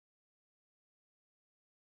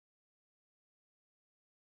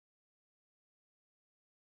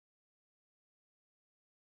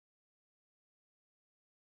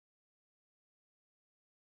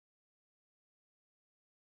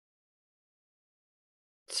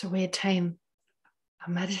 So we attain a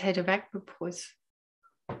meditative equipoise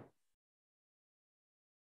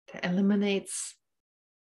that eliminates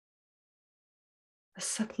the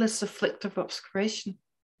subtlest afflictive obscuration.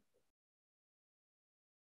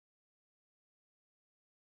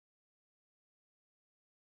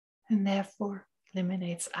 And therefore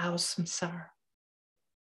eliminates our samsara.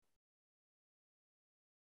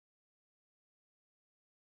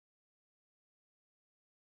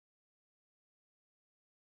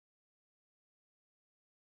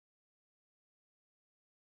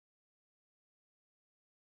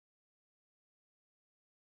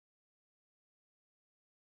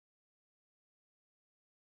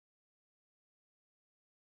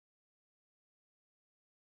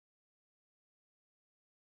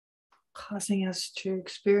 causing us to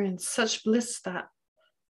experience such bliss that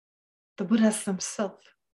the Buddhas themselves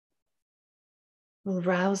will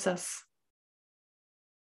rouse us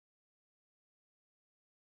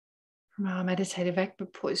from our meditative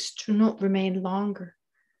equipoise to not remain longer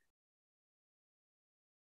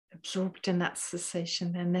absorbed in that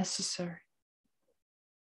cessation than necessary.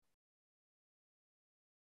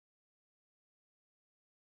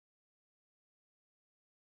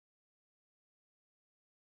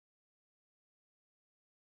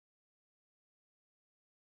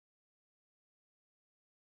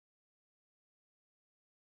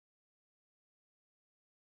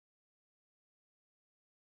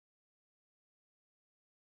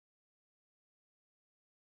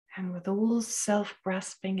 And with all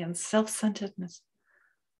self-grasping and self-centeredness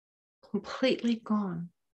completely gone,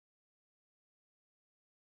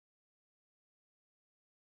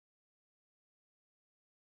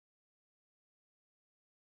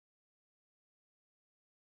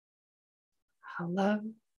 our love,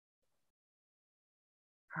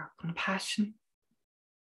 our compassion,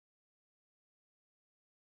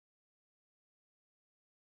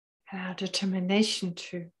 and our determination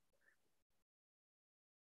to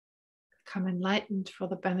become enlightened for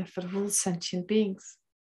the benefit of all sentient beings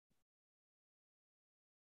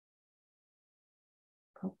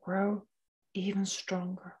will grow even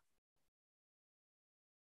stronger.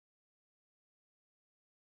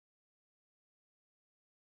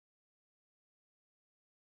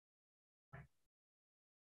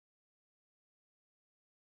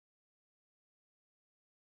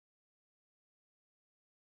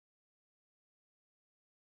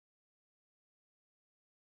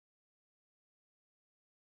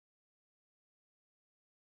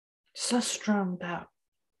 So strong that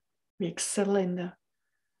we excel in the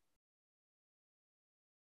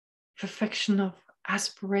perfection of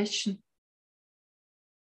aspiration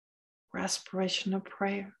or aspiration of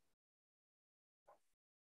prayer.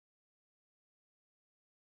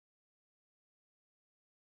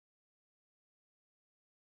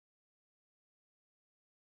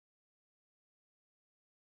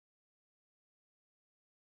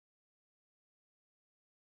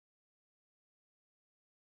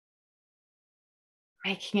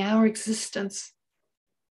 Making our existence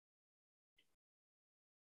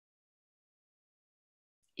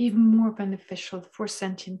even more beneficial for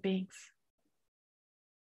sentient beings.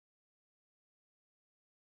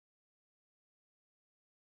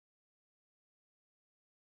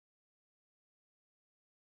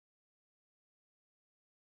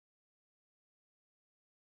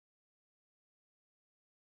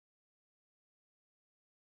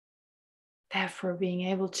 Therefore, being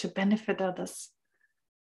able to benefit others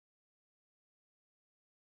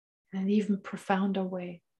in an even profounder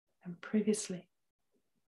way than previously.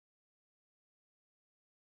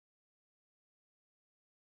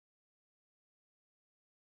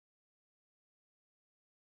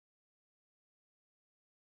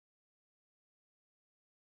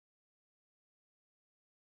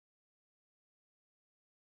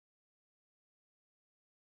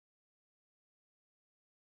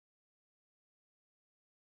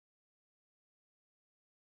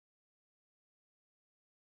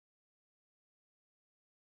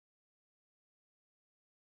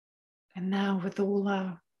 And now, with all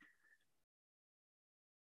our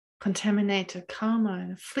contaminated karma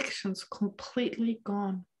and afflictions completely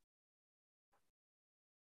gone,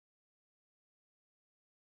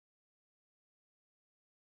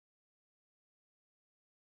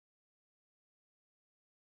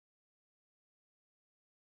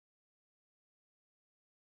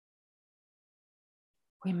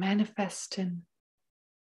 we manifest in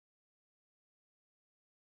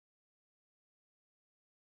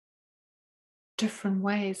different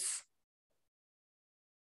ways.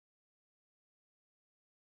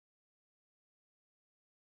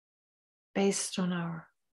 Based on our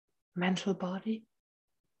mental body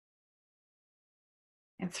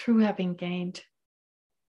and through having gained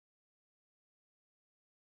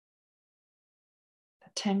the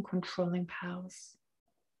 10 controlling powers.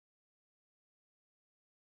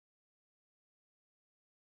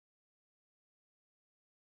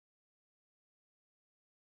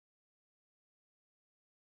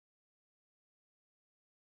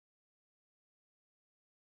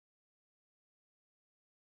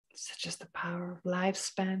 Such as the power of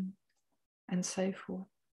lifespan and so forth.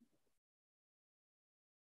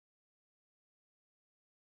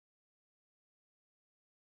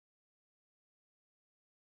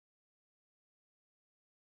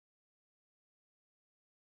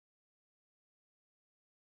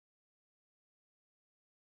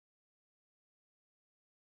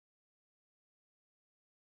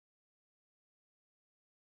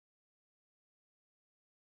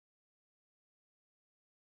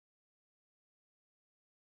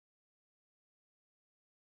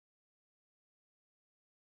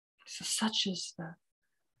 So such is the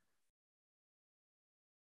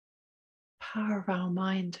power of our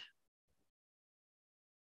mind.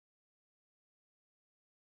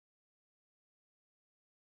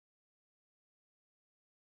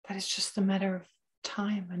 That it's just a matter of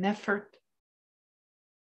time and effort.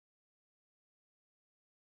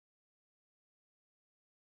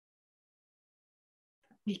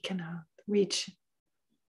 We can reach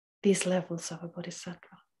these levels of a bodhisattva.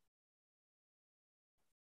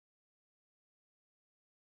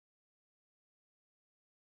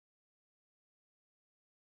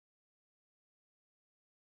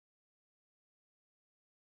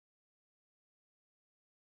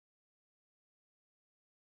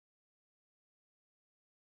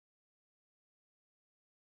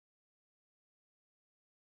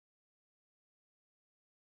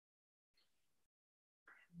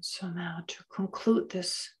 So now to conclude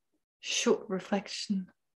this short reflection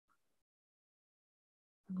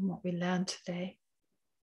on what we learned today,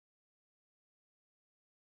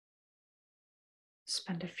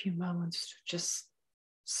 spend a few moments to just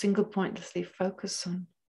single pointlessly focus on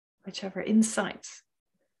whichever insights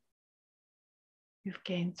you've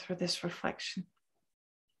gained through this reflection.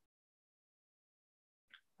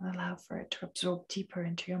 And allow for it to absorb deeper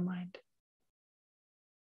into your mind.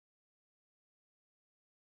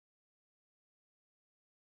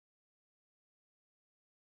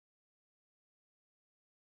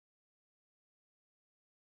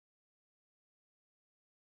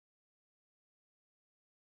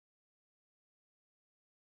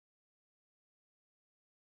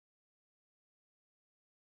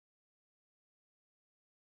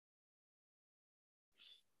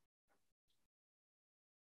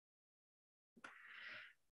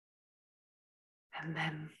 And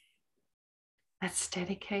then let's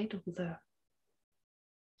dedicate all the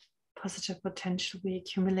positive potential we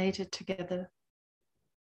accumulated together.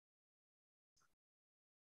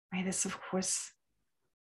 May this, of course,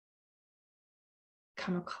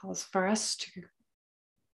 come a cause for us to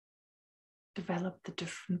develop the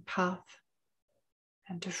different path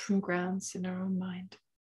and different grounds in our own mind,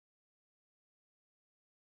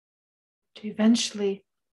 to eventually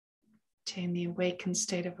attain the awakened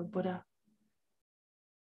state of a Buddha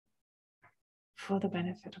for the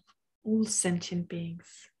benefit of all sentient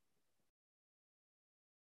beings.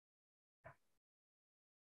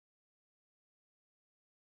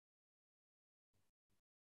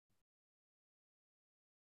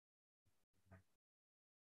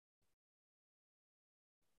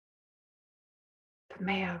 But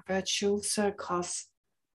may our virtue also cause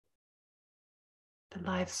the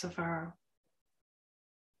lives of our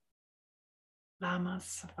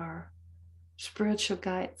lamas, of our spiritual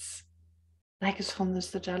guides, like His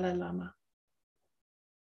Holiness the Dalai Lama,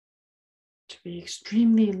 to be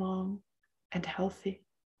extremely long and healthy,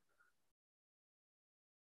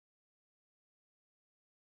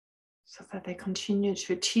 so that they continue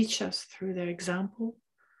to teach us through their example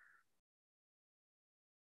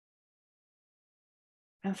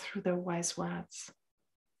and through their wise words.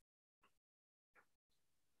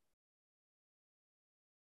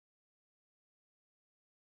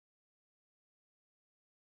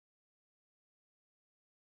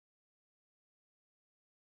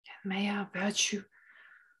 And may our virtue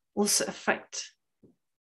also affect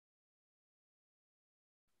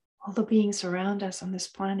all the beings around us on this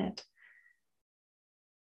planet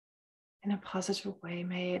in a positive way.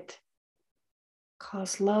 May it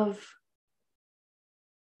cause love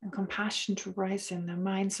and compassion to rise in the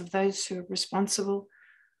minds of those who are responsible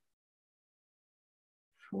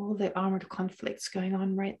for all the armored conflicts going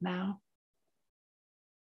on right now.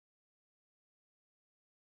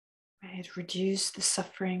 May it reduce the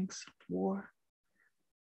sufferings of war.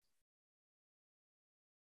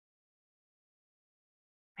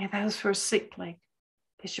 May those who are sick, like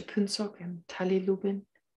Geshe and Tali Lubin,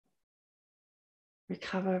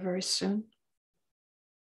 recover very soon.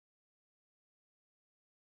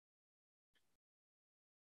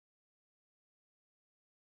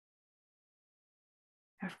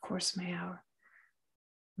 Of course, may our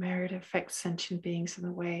merit affect sentient beings in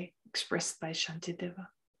the way expressed by Shantideva.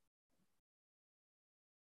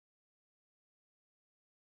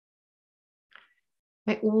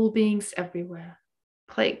 May all beings everywhere,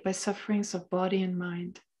 plagued by sufferings of body and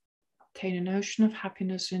mind, obtain an ocean of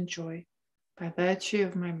happiness and joy by virtue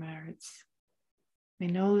of my merits. May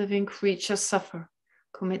no living creature suffer,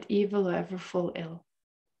 commit evil, or ever fall ill.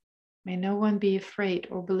 May no one be afraid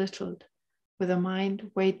or belittled with a mind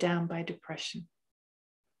weighed down by depression.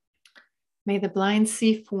 May the blind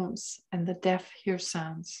see forms and the deaf hear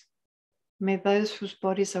sounds. May those whose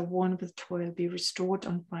bodies are worn with toil be restored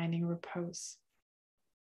on finding repose.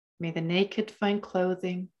 May the naked find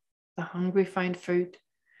clothing, the hungry find food.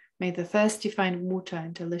 May the thirsty find water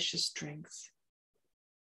and delicious drinks.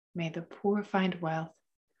 May the poor find wealth,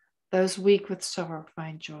 those weak with sorrow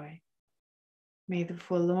find joy. May the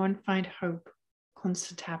forlorn find hope,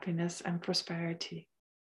 constant happiness and prosperity.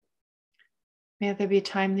 May there be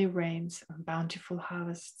timely rains and bountiful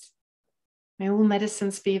harvests. May all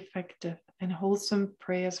medicines be effective and wholesome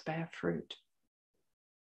prayers bear fruit.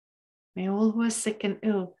 May all who are sick and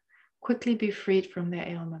ill quickly be freed from their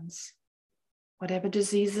ailments. Whatever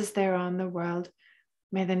diseases there are in the world,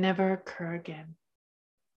 may they never occur again.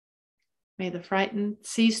 May the frightened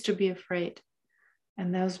cease to be afraid,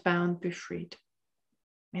 and those bound be freed.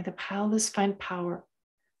 May the powerless find power,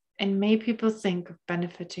 and may people think of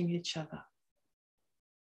benefiting each other.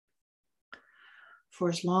 For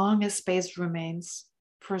as long as space remains,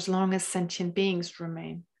 for as long as sentient beings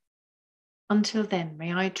remain, until then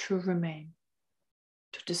may I too remain,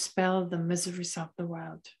 to dispel the miseries of the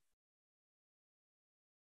world.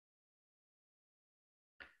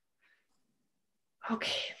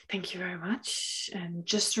 Okay, thank you very much. And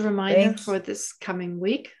just a reminder for this coming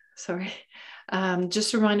week,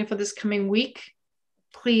 just a reminder for this coming week,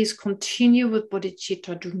 please continue with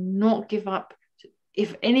bodhicitta. Do not give up.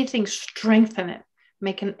 If anything, strengthen it.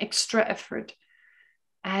 Make an extra effort.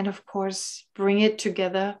 And of course, bring it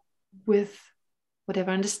together with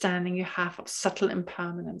whatever understanding you have of subtle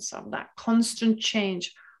impermanence, of that constant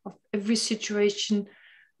change of every situation,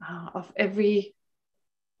 of every,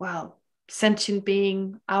 sentient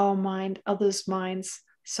being, our mind, others' minds,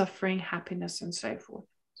 suffering, happiness, and so forth.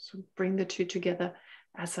 So bring the two together,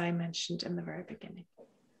 as I mentioned in the very beginning.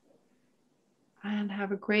 And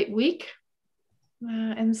have a great week.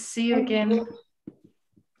 And see you again.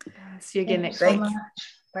 See you again next week.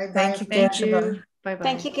 Bye-bye. Thank you, Thank Geshe. you. Bye-bye.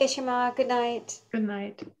 Thank you, Geshe. Good night. Good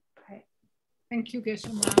night. Bye. Thank you, Geshe.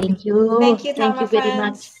 Thank you. Thank you, Thank Dharma you very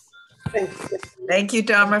much. friends. Thank you,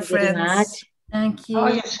 Dharma Thank you very friends. much. Thank you. Oh,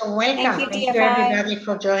 you're so welcome. Thank you, Thank you, DFI. everybody,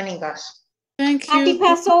 for joining us. Thank you. Happy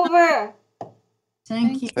Passover.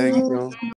 Thank you. Thank you.